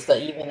market. So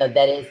even though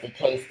that is the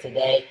case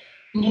today,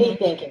 Mhm.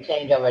 anything can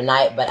change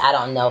overnight, but I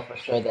don't know for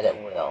sure that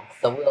it will.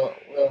 So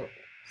we'll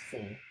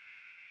see.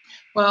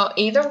 Well,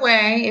 either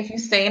way, if you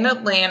stay in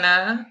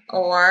Atlanta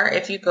or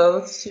if you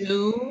go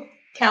to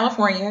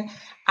California,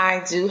 I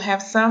do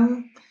have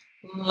some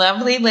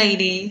lovely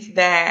ladies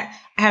that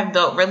I have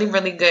built really,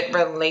 really good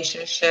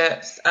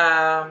relationships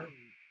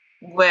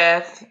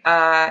with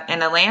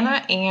in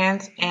Atlanta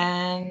and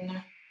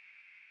in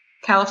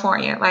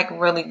California, like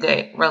really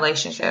good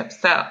relationships.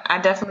 So I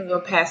definitely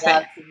will pass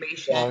Love that to meet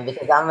information. them,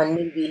 because I'm a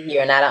newbie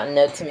here and I don't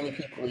know too many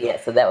people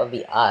yet, so that would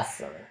be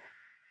awesome.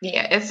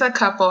 Yeah, it's a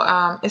couple.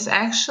 It's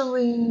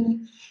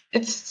actually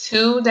It's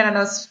two that I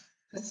know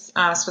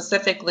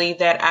specifically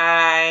that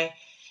I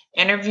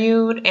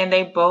interviewed, and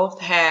they both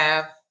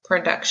have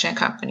production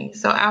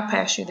companies. So I'll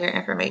pass you their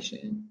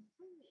information.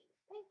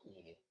 Thank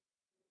you.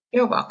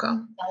 You're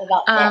welcome. All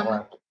about Um,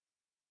 network.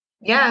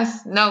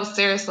 yes, no,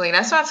 seriously.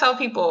 That's why I tell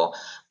people,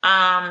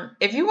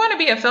 if you want to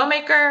be a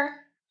filmmaker,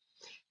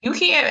 you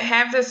can't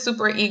have this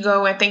super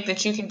ego and think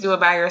that you can do it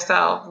by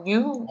yourself. Yeah,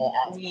 Need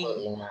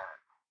absolutely not.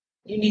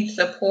 you need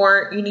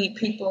support. You need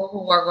people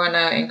who are going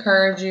to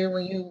encourage you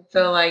when you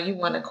feel like you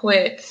want to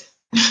quit.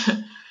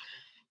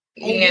 And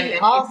And you then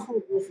people,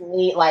 also just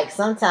need like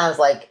sometimes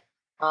like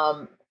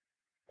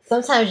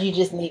sometimes you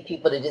just need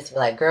people to just be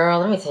like, girl,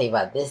 let me tell you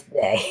about this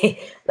day.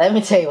 Let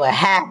me tell you what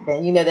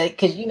happened. You know, that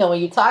because, you know, when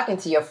you're talking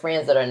to your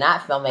friends that are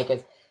not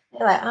filmmakers,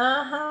 they're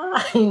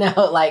like, you know,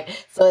 like,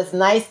 so it's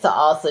nice to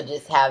also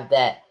just have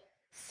that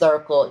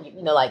circle,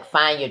 you know, like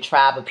find your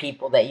tribe of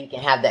people that you can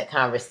have that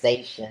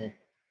conversation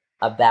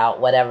about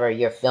whatever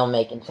your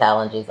filmmaking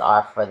challenges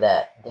are for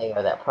that day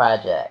or that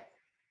project.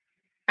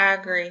 I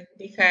agree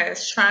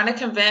because trying to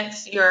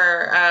convince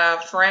your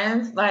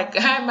friends, like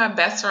I had my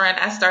best friend,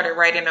 I started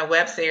writing a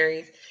web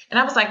series, and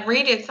I was like,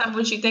 read it, tell me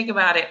what you think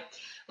about it.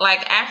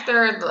 Like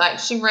after, like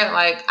she read,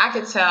 like I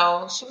could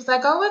tell she was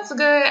like, oh, it's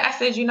good. I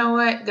said, you know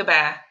what?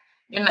 Goodbye.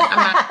 I'm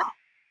not.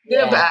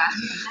 Yeah, Goodbye.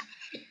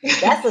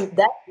 that's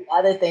the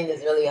other thing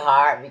that's really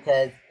hard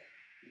because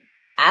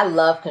I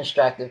love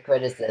constructive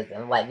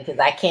criticism, like because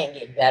I can't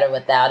get better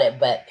without it.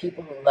 But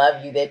people who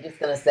love you, they're just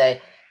gonna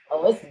say,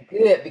 "Oh, it's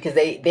good," because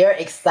they're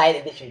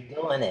excited that you're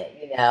doing it,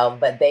 you know.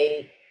 But but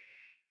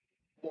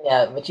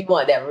you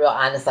want that real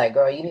honest, like,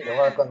 girl, you need to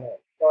work on that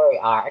story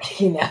arc,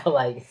 you know,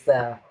 like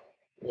so.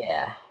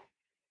 Yeah,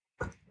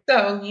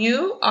 So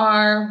you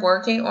are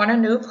working on a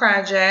new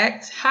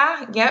project.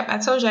 Hi, yep, I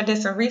told you I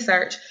did some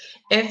research.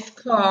 It's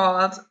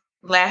called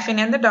Laughing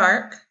in the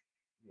Dark.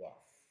 yes.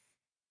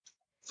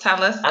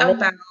 Tell us I'm in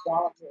about.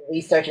 the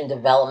research and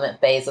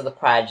development phase of the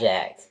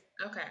project.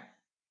 Okay.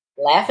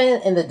 Laughing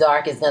in the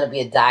Dark is going to be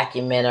a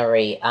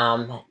documentary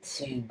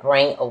to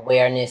bring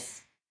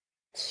awareness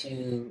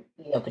to,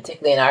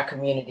 particularly in our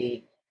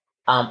community,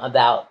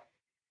 about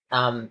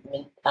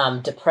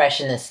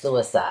depression and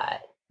suicide.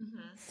 Hmm.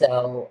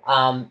 So,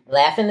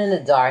 Laughing in the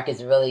Dark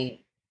is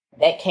really,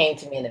 that came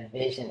to me in a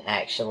vision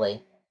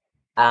actually.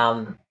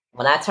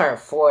 When I turned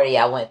 40,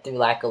 I went through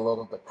like a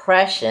little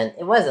depression.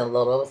 It wasn't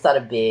little, it was sort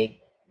of big.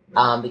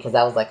 Because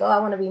I was like, oh, I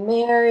want to be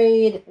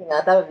married. You know,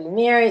 I thought I'd be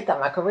married, thought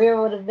my career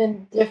would have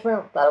been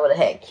different, thought I would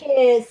have had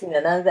kids. You know,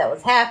 none of that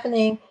was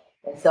happening.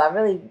 And so I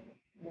really,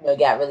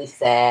 got really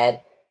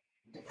sad,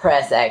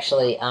 depressed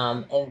actually.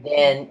 And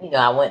then,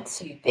 I went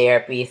to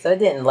therapy. So it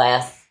didn't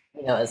last,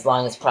 as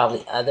long as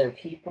probably other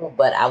people,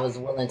 but I was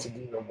willing to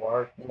do the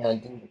work,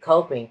 and do the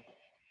coping.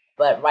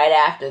 But right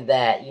after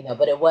that,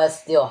 but it was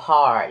still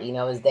hard. It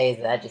was days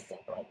that I just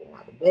didn't feel like getting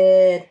out of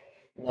bed.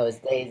 It was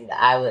days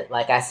that I would,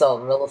 like, I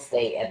sold real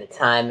estate at the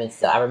time. And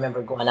so I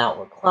remember going out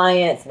with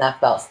clients and I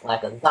felt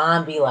like a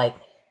zombie. Like,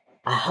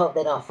 I hope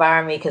they don't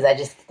fire me because I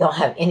just don't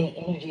have any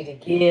energy to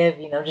give,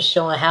 just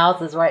showing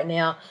houses right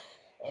now.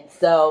 And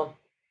so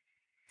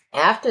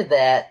after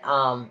that,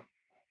 I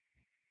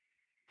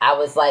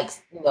was like,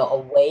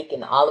 awake,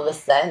 and all of a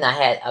sudden I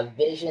had a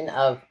vision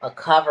of a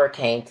cover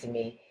came to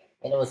me,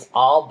 and it was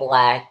all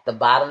black. The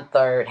bottom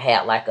third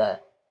had like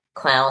a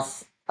clown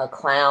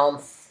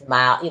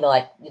smile,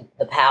 like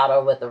the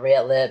powder with the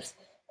red lips,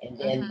 and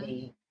then Hmm.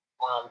 the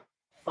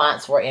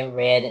fonts were in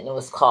red, and it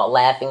was called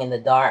 "Laughing in the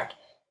Dark."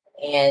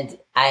 And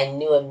I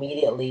knew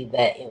immediately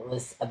that it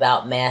was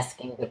about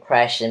masking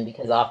depression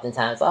because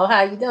oftentimes, oh,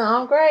 how you doing?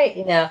 I'm great,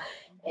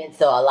 and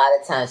so a lot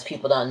of times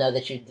people don't know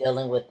that you're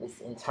dealing with this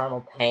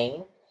internal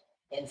pain.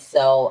 And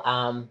so,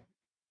 and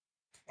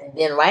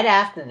then right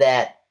after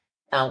that,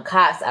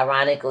 Cox,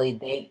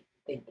 ironically,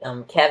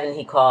 Kevin,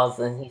 he called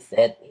and he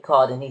said,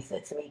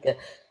 Tamika,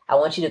 I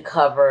want you to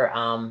cover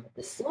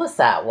the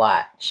suicide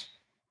watch.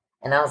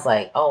 And I was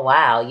like, oh,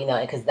 wow,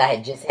 because I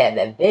had just had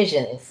that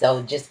vision. And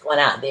so just going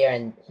out there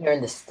and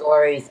hearing the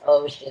stories,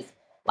 oh, it was just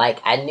like,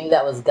 I knew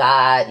that was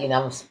God,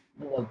 I'm,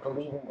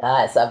 believing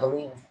God. So I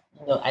believe,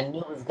 I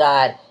knew it was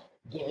God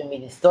giving me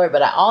this story,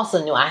 but I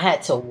also knew I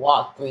had to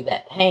walk through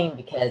that pain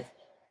because,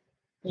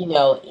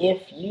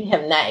 if you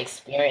have not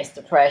experienced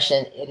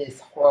depression, it is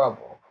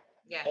horrible.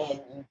 Yes.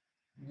 And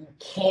you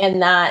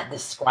cannot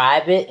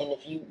describe it. And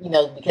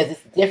if because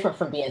it's different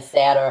from being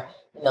sad or,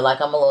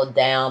 like I'm a little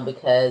down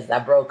because I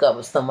broke up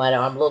with someone or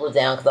I'm a little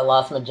down because I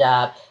lost my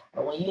job.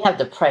 But when you have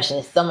depression,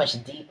 it's so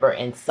much deeper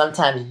and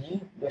sometimes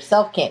you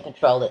yourself can't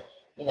control it.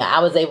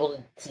 I was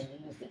able to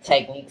use the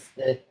techniques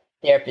the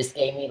therapist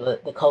gave me,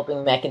 the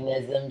coping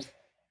mechanisms,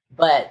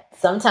 but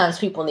sometimes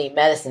people need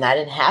medicine. I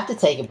didn't have to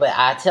take it, but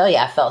I tell you,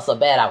 I felt so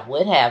bad I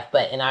would have.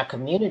 But in our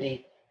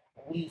community,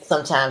 we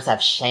sometimes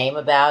have shame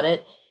about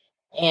it.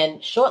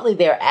 And shortly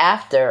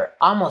thereafter,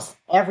 almost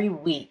every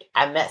week,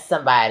 I met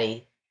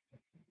somebody,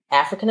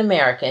 African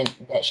American,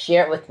 that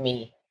shared with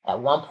me at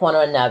one point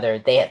or another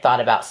they had thought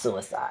about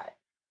suicide.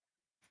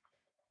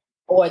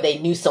 or they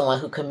knew someone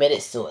who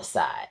committed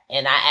suicide.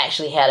 And I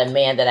actually had a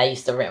man that I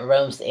used to rent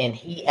rooms, and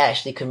he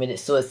actually committed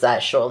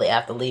suicide shortly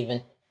after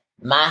leaving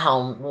my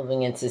home,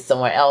 moving into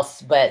somewhere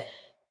else. But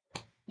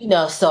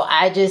so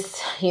I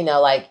just,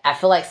 like, I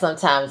feel like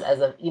sometimes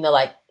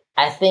like,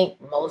 I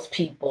think most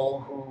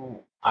people who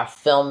are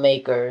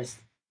filmmakers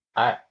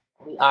are,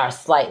 we are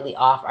slightly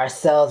off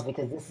ourselves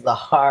because this is a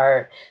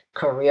hard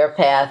career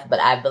path, but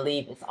I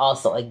believe it's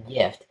also a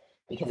gift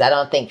because I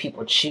don't think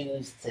people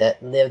choose to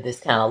live this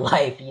kind of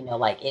life,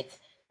 like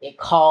it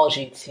calls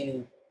you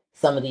to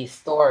some of these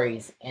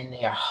stories and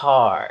they're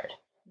hard.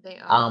 They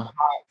are. Hard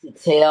to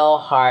tell,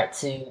 hard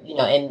to,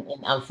 and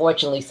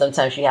unfortunately,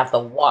 sometimes you have to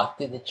walk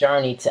through the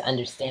journey to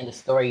understand the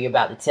story you're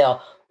about to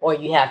tell, or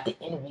you have to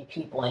interview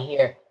people and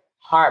hear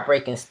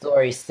heartbreaking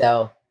stories.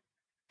 So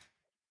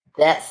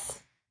that's,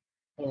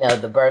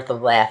 the birth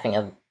of laughing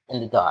in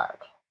the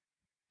dark.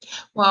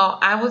 Well,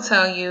 I will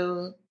tell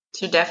you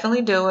to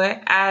definitely do it.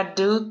 I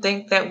do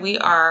think that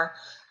we're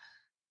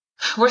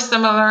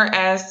similar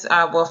as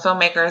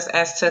filmmakers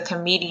as to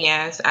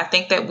comedians. I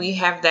think that we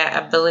have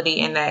that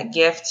ability and that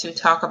gift to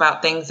talk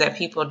about things that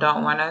people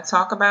don't want to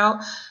talk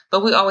about,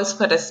 but we always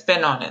put a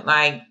spin on it.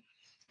 Like,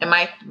 it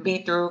might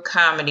be through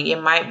comedy,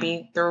 it might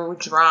be through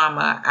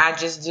drama. I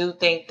just do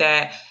think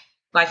that,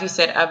 like you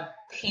said, a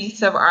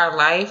piece of our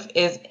life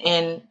is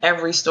in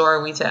every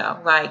story we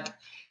tell. Like,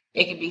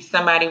 it could be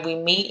somebody we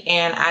meet,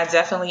 and I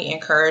definitely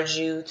encourage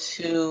you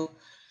to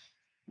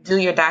do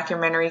your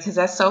documentary because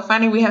that's so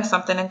funny. We have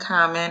something in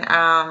common.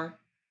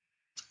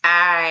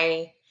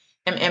 I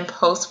am in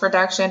post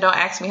production. Don't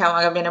ask me how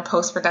long I've been in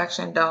post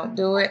production. Don't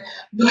do it.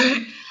 But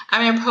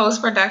I'm in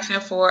post production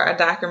for a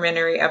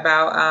documentary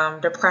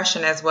about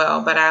depression as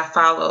well. But I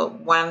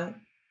followed one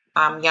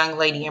young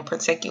lady in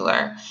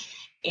particular.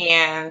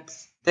 And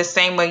the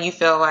same way you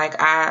feel like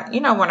I,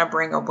 want to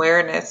bring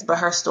awareness, but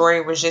her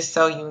story was just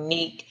so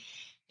unique.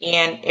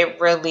 And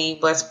it really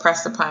was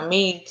pressed upon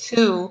me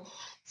too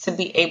to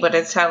be able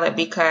to tell it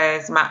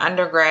because my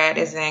undergrad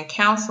is in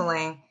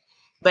counseling,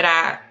 but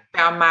I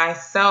found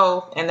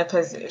myself in the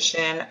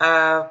position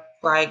of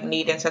like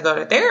needing to go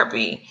to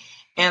therapy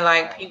and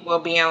like people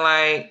being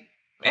like,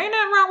 ain't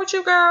nothing wrong with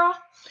you, girl.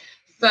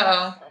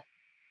 So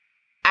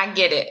I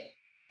get it.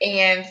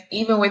 And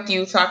even with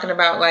you talking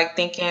about like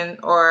thinking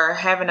or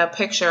having a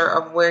picture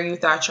of where you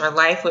thought your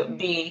life would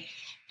be,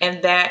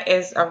 and that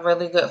is a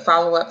really good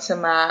follow up to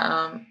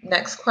my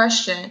next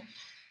question.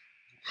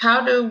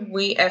 How do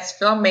we as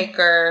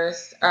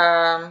filmmakers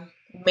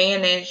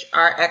manage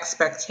our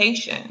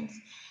expectations?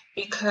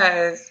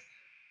 Because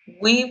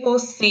we will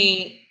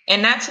see,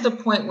 and not to the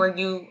point where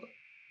you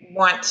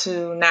want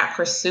to not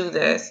pursue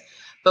this,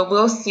 but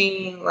we'll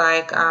see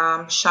like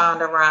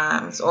Shonda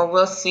Rhimes, or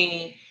we'll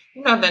see,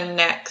 the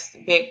next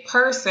big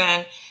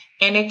person,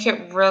 and it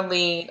could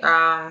really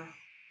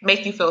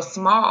make you feel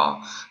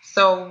small.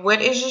 So,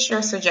 what is just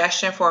your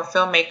suggestion for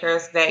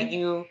filmmakers that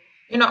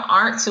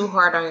aren't too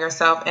hard on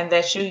yourself and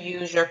that you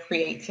use your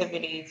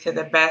creativity to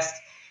the best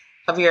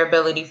of your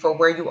ability for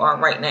where you are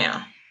right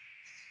now?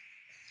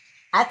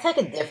 I take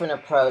a different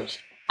approach.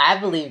 I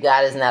believe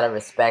God is not a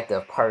respecter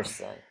of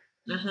person.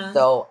 Mm-hmm.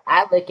 So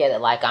I look at it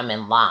like I'm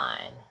in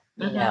line,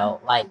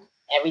 Mm-hmm. like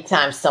every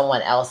time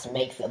someone else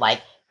makes it,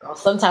 like, girl,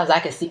 sometimes I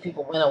can see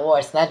people win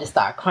awards and I just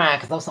start crying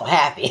because I'm so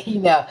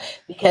happy,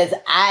 because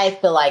I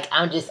feel like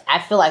I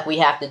feel like we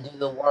have to do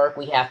the work,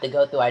 we have to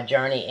go through our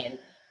journey. And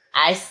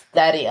I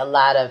study a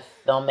lot of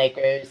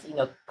filmmakers,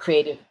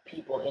 creative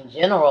people in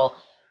general.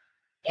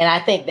 And I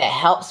think that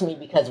helps me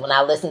because when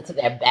I listen to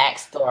their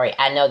backstory,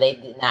 I know they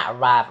did not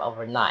arrive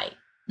overnight.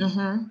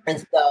 Mm-hmm.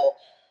 And so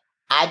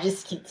I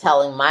just keep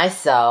telling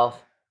myself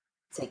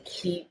to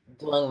keep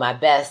doing my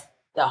best.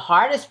 The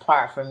hardest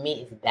part for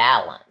me is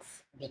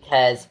balance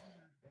because,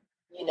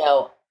 you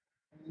know,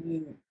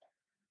 you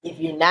if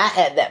you're not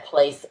at that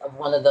place of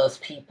one of those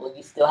people,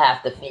 you still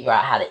have to figure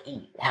out how to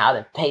eat, how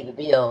to pay the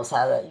bills,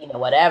 how to,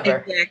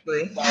 whatever.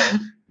 Exactly. So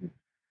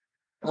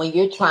when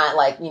you're trying,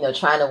 like,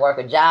 trying to work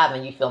a job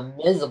and you feel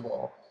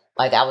miserable,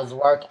 like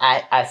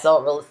I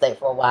sold real estate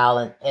for a while,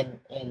 and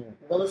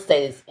real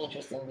estate is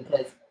interesting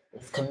because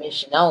it's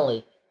commission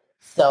only.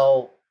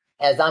 So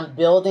as I'm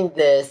building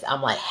this,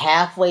 I'm like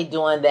halfway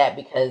doing that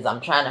because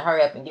I'm trying to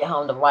hurry up and get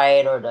home to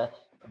write or to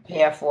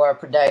prepare for a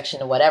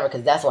production or whatever,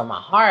 because that's where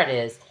my heart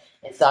is.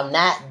 And so I'm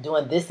not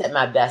doing this at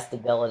my best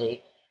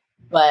ability,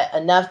 but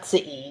enough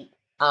to eat.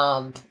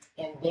 And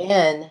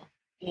then,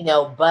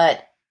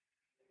 but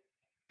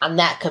I'm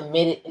not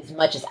committed as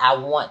much as I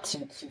want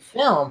to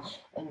film.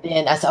 And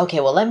then I said, okay,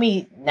 well, let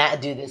me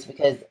not do this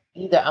because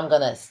either I'm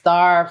gonna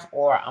starve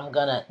or I'm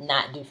gonna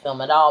not do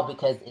film at all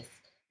because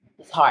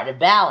it's hard to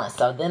balance.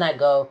 So then I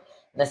go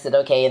and I said,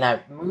 okay, and I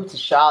moved to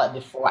Charlotte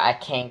before I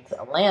came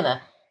to Atlanta.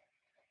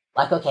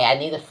 Like, okay, I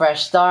need a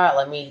fresh start.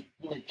 Let me,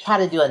 try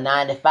to do a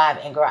 9 to 5.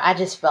 And girl, I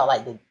just felt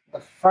like the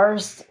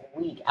first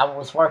week I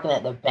was working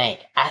at the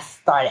bank, I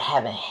started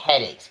having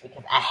headaches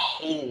because I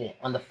hated it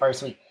on the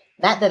first week.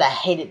 Not that I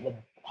hated the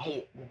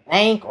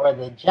bank or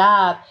the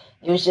job.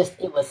 It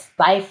was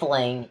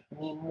stifling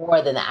me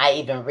more than I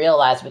even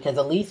realized because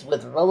at least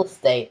with real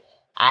estate,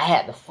 I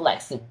had the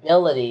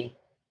flexibility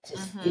to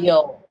Mm-hmm.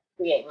 still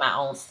create my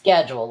own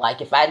schedule.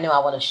 Like if I knew I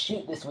want to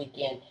shoot this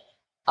weekend,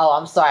 oh,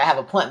 I'm sorry, I have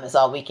appointments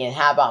all weekend.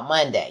 How about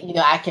Monday?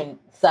 I can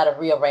sort of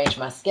rearrange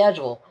my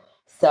schedule.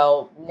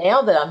 So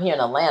now that I'm here in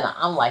Atlanta,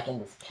 I'm like in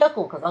this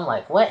pickle because I'm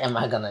like, what am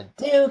I gonna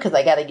do? Because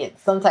I got to get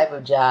some type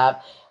of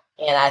job,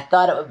 and I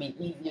thought it would be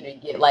easier to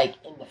get like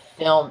in the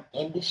film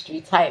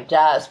industry type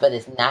jobs, but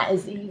it's not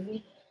as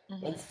easy.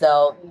 And Mm-hmm.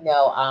 so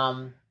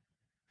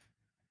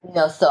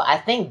so I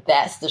think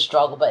that's the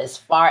struggle. But as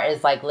far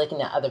as like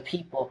looking at other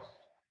people,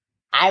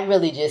 I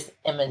really just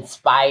am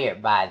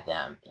inspired by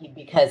them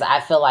because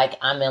I feel like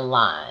I'm in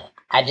line.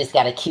 I just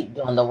got to keep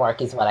doing the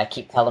work, is what I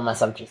keep telling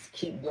myself. Just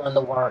keep doing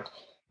the work.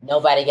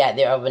 Nobody got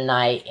there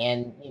overnight.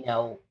 And,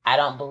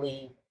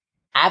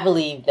 I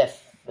believe that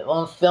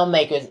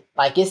filmmakers,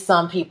 like it's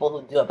some people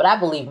who do it, but I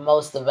believe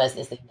most of us,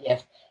 it's a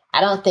gift.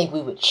 I don't think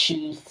we would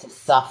choose to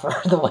suffer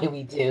the way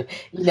we do,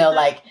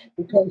 like,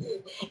 because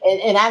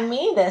and I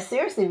mean that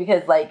seriously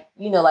because like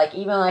even like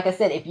I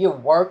said, if you're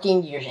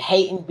working, you're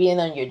hating being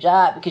on your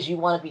job because you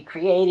want to be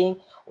creating,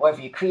 or if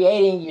you're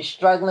creating, you're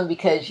struggling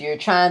because you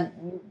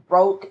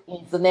broke,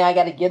 and so now I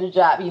got to get a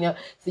job,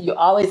 so you're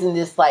always in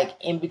this like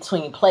in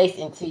between place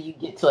until you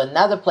get to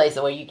another place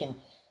where you can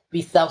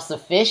be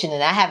self-sufficient,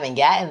 and I haven't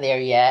gotten there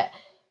yet.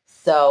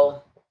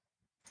 So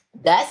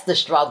that's the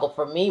struggle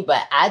for me.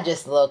 But I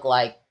just look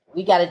like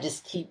we got to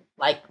just keep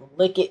like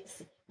look at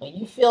when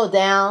you feel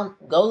down,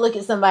 go look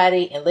at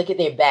somebody and look at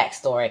their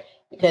backstory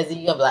because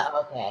you're gonna be like,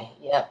 okay,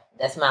 yep,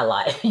 that's my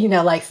life.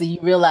 Like so you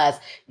realize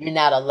you're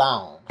not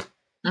alone.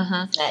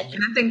 Mm-hmm. It's not And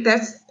just I think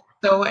that's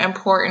so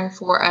important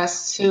for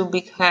us too,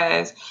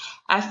 because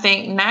I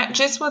think not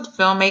just with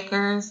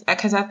filmmakers,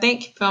 because I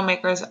think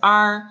filmmakers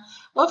are,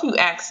 well, if you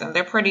ask them,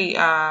 they're pretty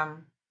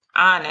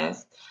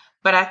honest.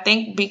 But I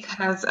think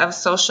because of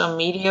social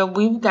media,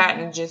 we've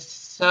gotten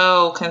just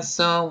so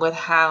consumed with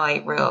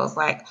highlight reels.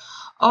 Like,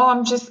 oh,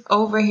 I'm just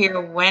over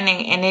here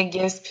winning. And it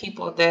gives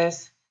people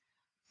this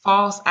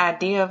false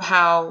idea of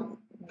how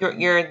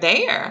you're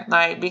there.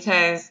 Like,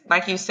 because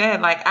like you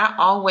said, like I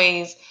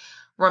always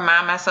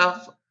remind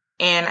myself,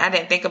 and I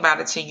didn't think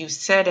about it till you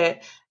said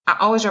it. I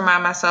always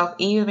remind myself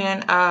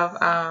even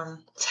of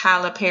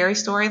Tyler Perry's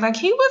story. Like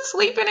he was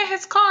sleeping in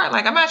his car.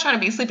 Like I'm not trying to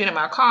be sleeping in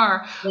my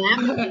car, yeah,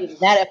 I'm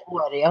but not at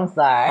 40. I'm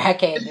sorry. I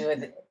can't do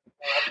it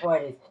at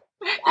 40s.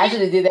 I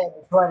should have did that in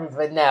the 20s,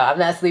 but no, I'm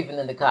not sleeping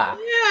in the car.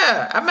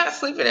 yeah, I'm not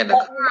sleeping in the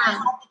But you might car.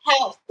 have to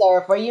couch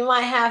surf, or you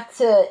might have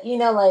to,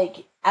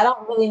 like I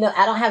don't really know.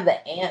 I don't have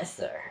the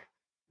answer,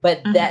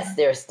 but that's Hmm.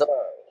 their story.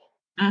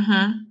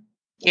 Hmm.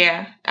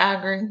 Yeah, I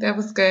agree. That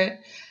was good.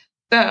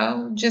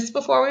 So, just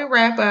before we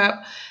wrap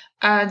up,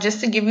 just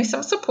to give you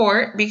some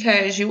support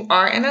because you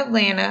are in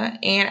Atlanta,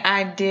 and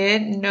I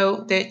did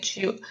note that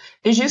you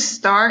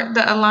start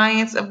the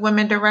Alliance of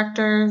Women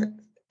Directors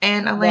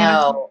in Atlanta,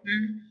 No,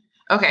 Georgia?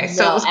 Okay,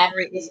 so it no, was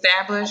already actually,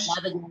 established.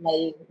 another young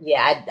lady.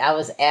 Yeah, I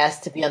was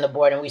asked to be on the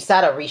board, and we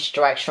started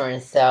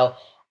restructuring. So,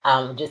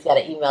 just got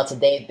an email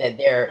today that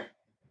they're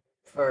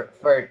for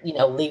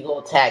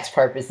legal tax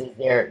purposes,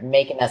 they're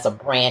making us a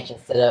branch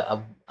instead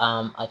of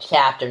a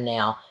chapter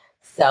now.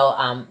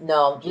 So,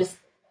 no, just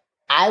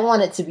I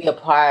wanted to be a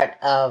part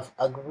of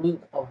a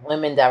group of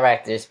women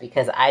directors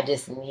because I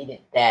just needed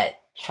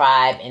that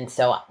tribe. And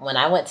so when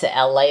I went to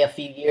LA a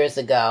few years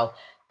ago,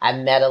 I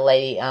met a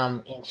lady,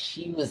 and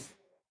she was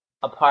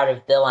a part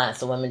of the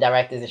Alliance of Women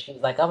Directors, and she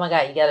was like, "Oh my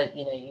God, you gotta,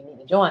 you need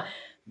to join."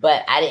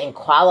 But I didn't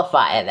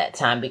qualify at that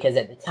time because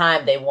at the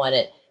time they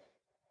wanted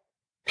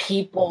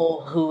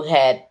people who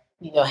had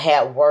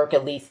had work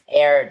at least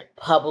aired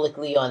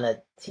publicly on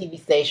a TV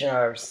station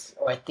or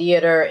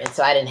theater, and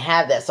so I didn't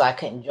have that, so I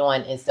couldn't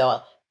join. And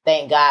so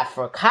thank God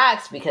for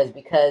Cox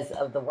because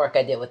of the work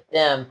I did with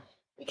them,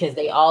 because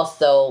they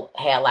also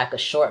had like a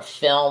short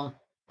film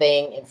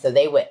thing, and so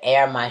they would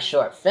air one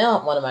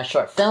of my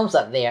short films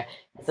up there,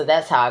 and so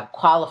that's how I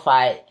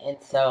qualified. And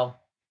so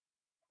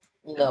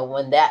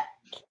when the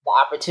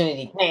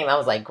opportunity came, I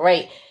was like,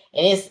 great.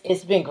 And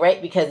it's been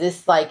great because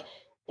it's like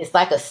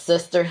a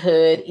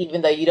sisterhood,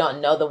 even though you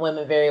don't know the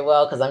women very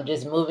well because I'm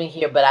just moving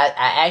here. But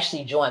I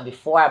actually joined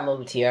before I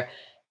moved here,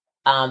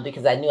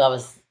 because I knew I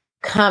was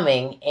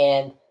coming.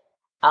 And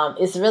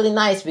it's really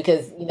nice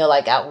because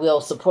like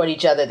we'll support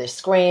each other. There's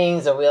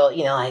screenings, or we'll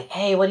like,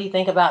 hey, what do you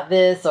think about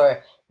this?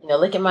 Or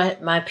look at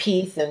my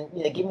piece, and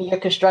give me your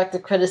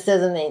constructive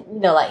criticism.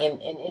 And like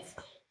and it's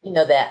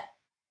that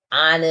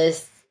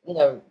honest,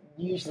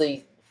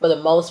 usually for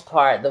the most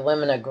part, the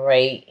women are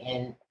great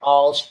and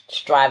all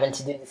striving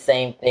to do the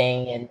same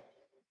thing and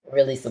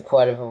really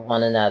supportive of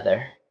one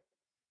another.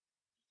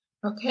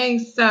 Okay,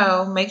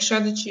 so make sure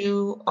that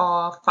you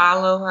all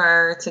follow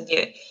her to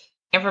get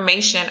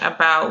information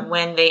about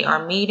when they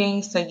are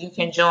meeting so you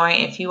can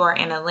join if you are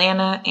in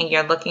Atlanta and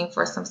you're looking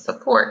for some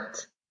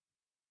support.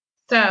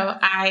 So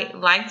I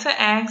like to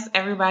ask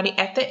everybody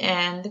at the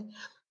end,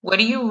 what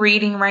are you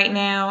reading right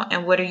now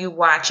and what are you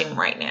watching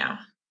right now?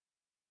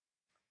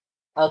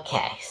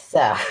 Okay,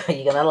 so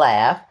you're gonna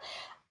laugh.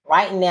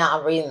 Right now,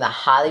 I'm reading the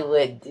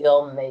Hollywood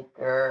Deal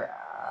Maker.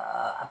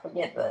 I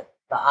forget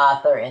the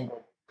author and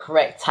the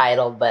correct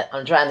title, but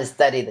I'm trying to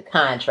study the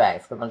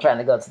contracts because I'm trying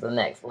to go to the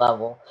next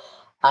level.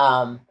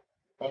 Um,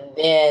 and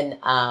then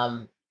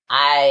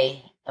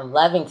I am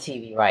loving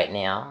TV right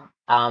now.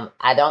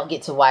 I don't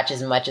get to watch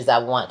as much as I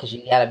want because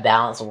you got to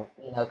balance,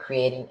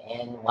 creating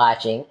and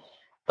watching.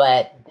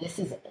 But This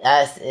Is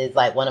Us is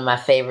like one of my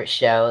favorite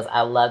shows.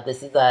 I love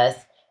This Is Us.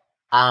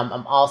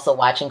 I'm also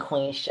watching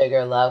Queen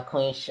Sugar. Love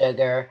Queen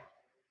Sugar.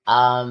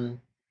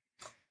 Um,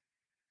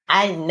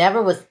 I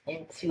never was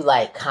into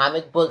like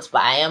comic books,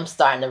 but I am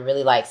starting to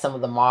really like some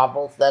of the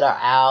Marvels that are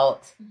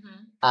out.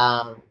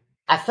 Um,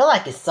 I feel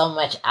like it's so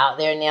much out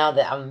there now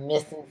that I'm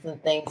missing some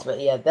things, but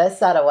yeah, that's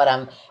sort of what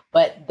I'm.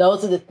 But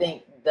those are the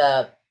things.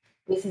 The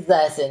This Is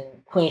Us and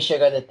Queen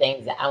Sugar are the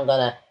things that I'm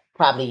gonna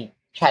probably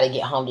try to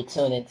get home to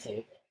tune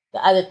into. The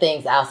other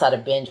things I'll sort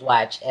of binge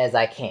watch as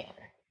I can.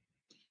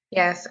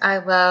 Yes, I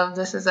love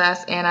This Is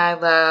Us and I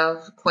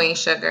love Queen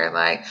Sugar.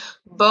 Like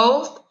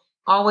both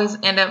always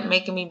end up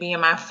making me be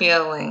in my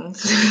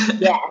feelings.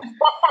 Yes,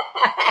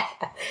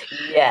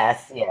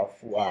 yes, yes,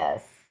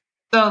 yes.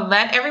 So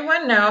let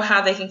everyone know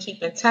how they can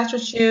keep in touch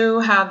with you,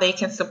 how they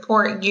can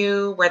support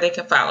you, where they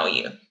can follow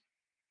you.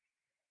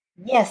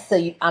 Yes,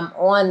 I'm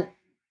on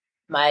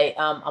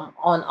I'm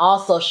on all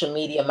social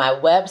media. My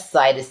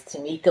website is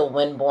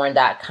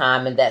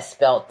tomekawinborne.com, and that's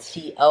spelled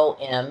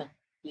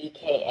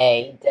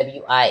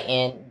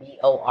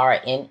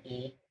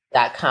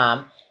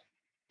TOMEKAWINBORNE.com.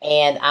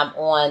 And I'm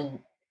on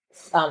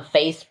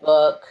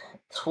Facebook,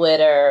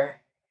 Twitter.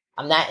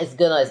 I'm not as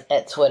good as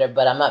at Twitter,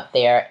 but I'm up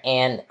there,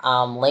 and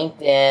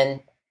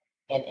LinkedIn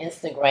and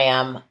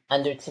Instagram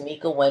under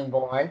Tomeka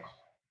Winborne.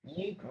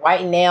 You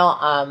right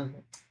now,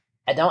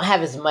 I don't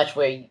have as much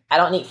I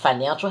don't need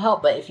financial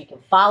help, but if you can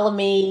follow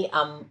me,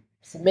 I'm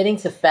submitting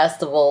to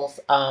festivals,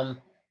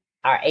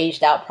 our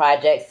Aged Out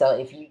Project. So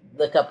if you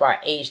look up our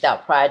Aged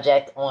Out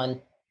Project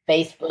on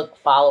Facebook,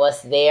 follow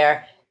us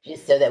there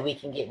just so that we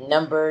can get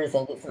numbers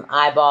and get some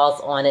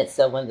eyeballs on it.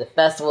 So when the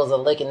festivals are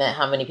looking at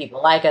how many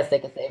people like us, they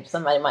can say,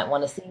 somebody might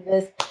want to see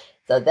this.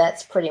 So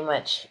that's pretty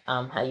much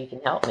how you can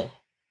help me.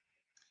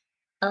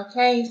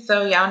 Okay,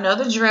 so y'all know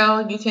the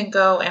drill. You can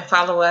go and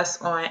follow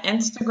us on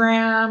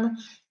Instagram.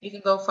 You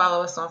can go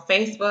follow us on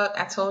Facebook.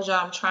 I told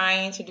y'all I'm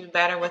trying to do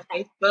better with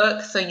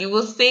Facebook, so you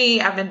will see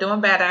I've been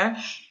doing better.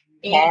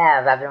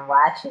 And I've been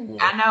watching you.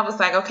 I know I was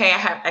like, okay,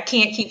 I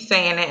can't keep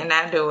saying it and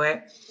not do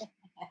it.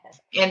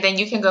 And then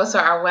you can go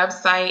to our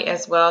website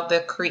as well,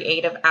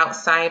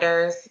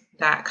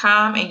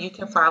 thecreativeoutsiders.com, and you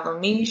can follow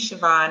me,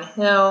 Siobhan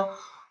Hill,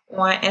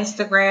 on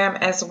Instagram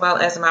as well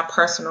as my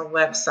personal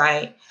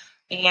website.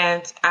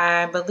 And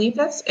I believe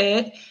that's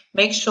it.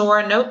 Make sure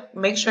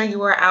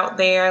you are out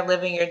there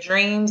living your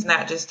dreams,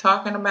 not just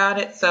talking about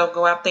it. So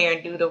go out there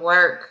and do the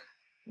work,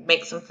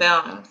 make some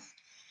films.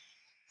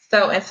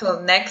 So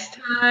until next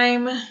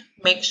time,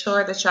 make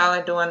sure that y'all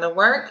are doing the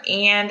work.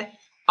 And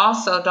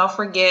also, don't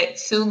forget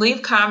to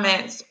leave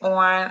comments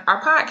on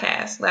our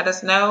podcast. Let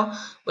us know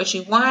what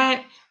you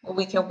want, what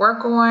we can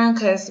work on,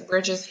 because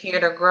we're just here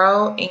to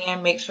grow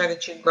and make sure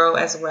that you grow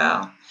as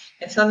well.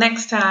 Until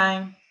next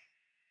time.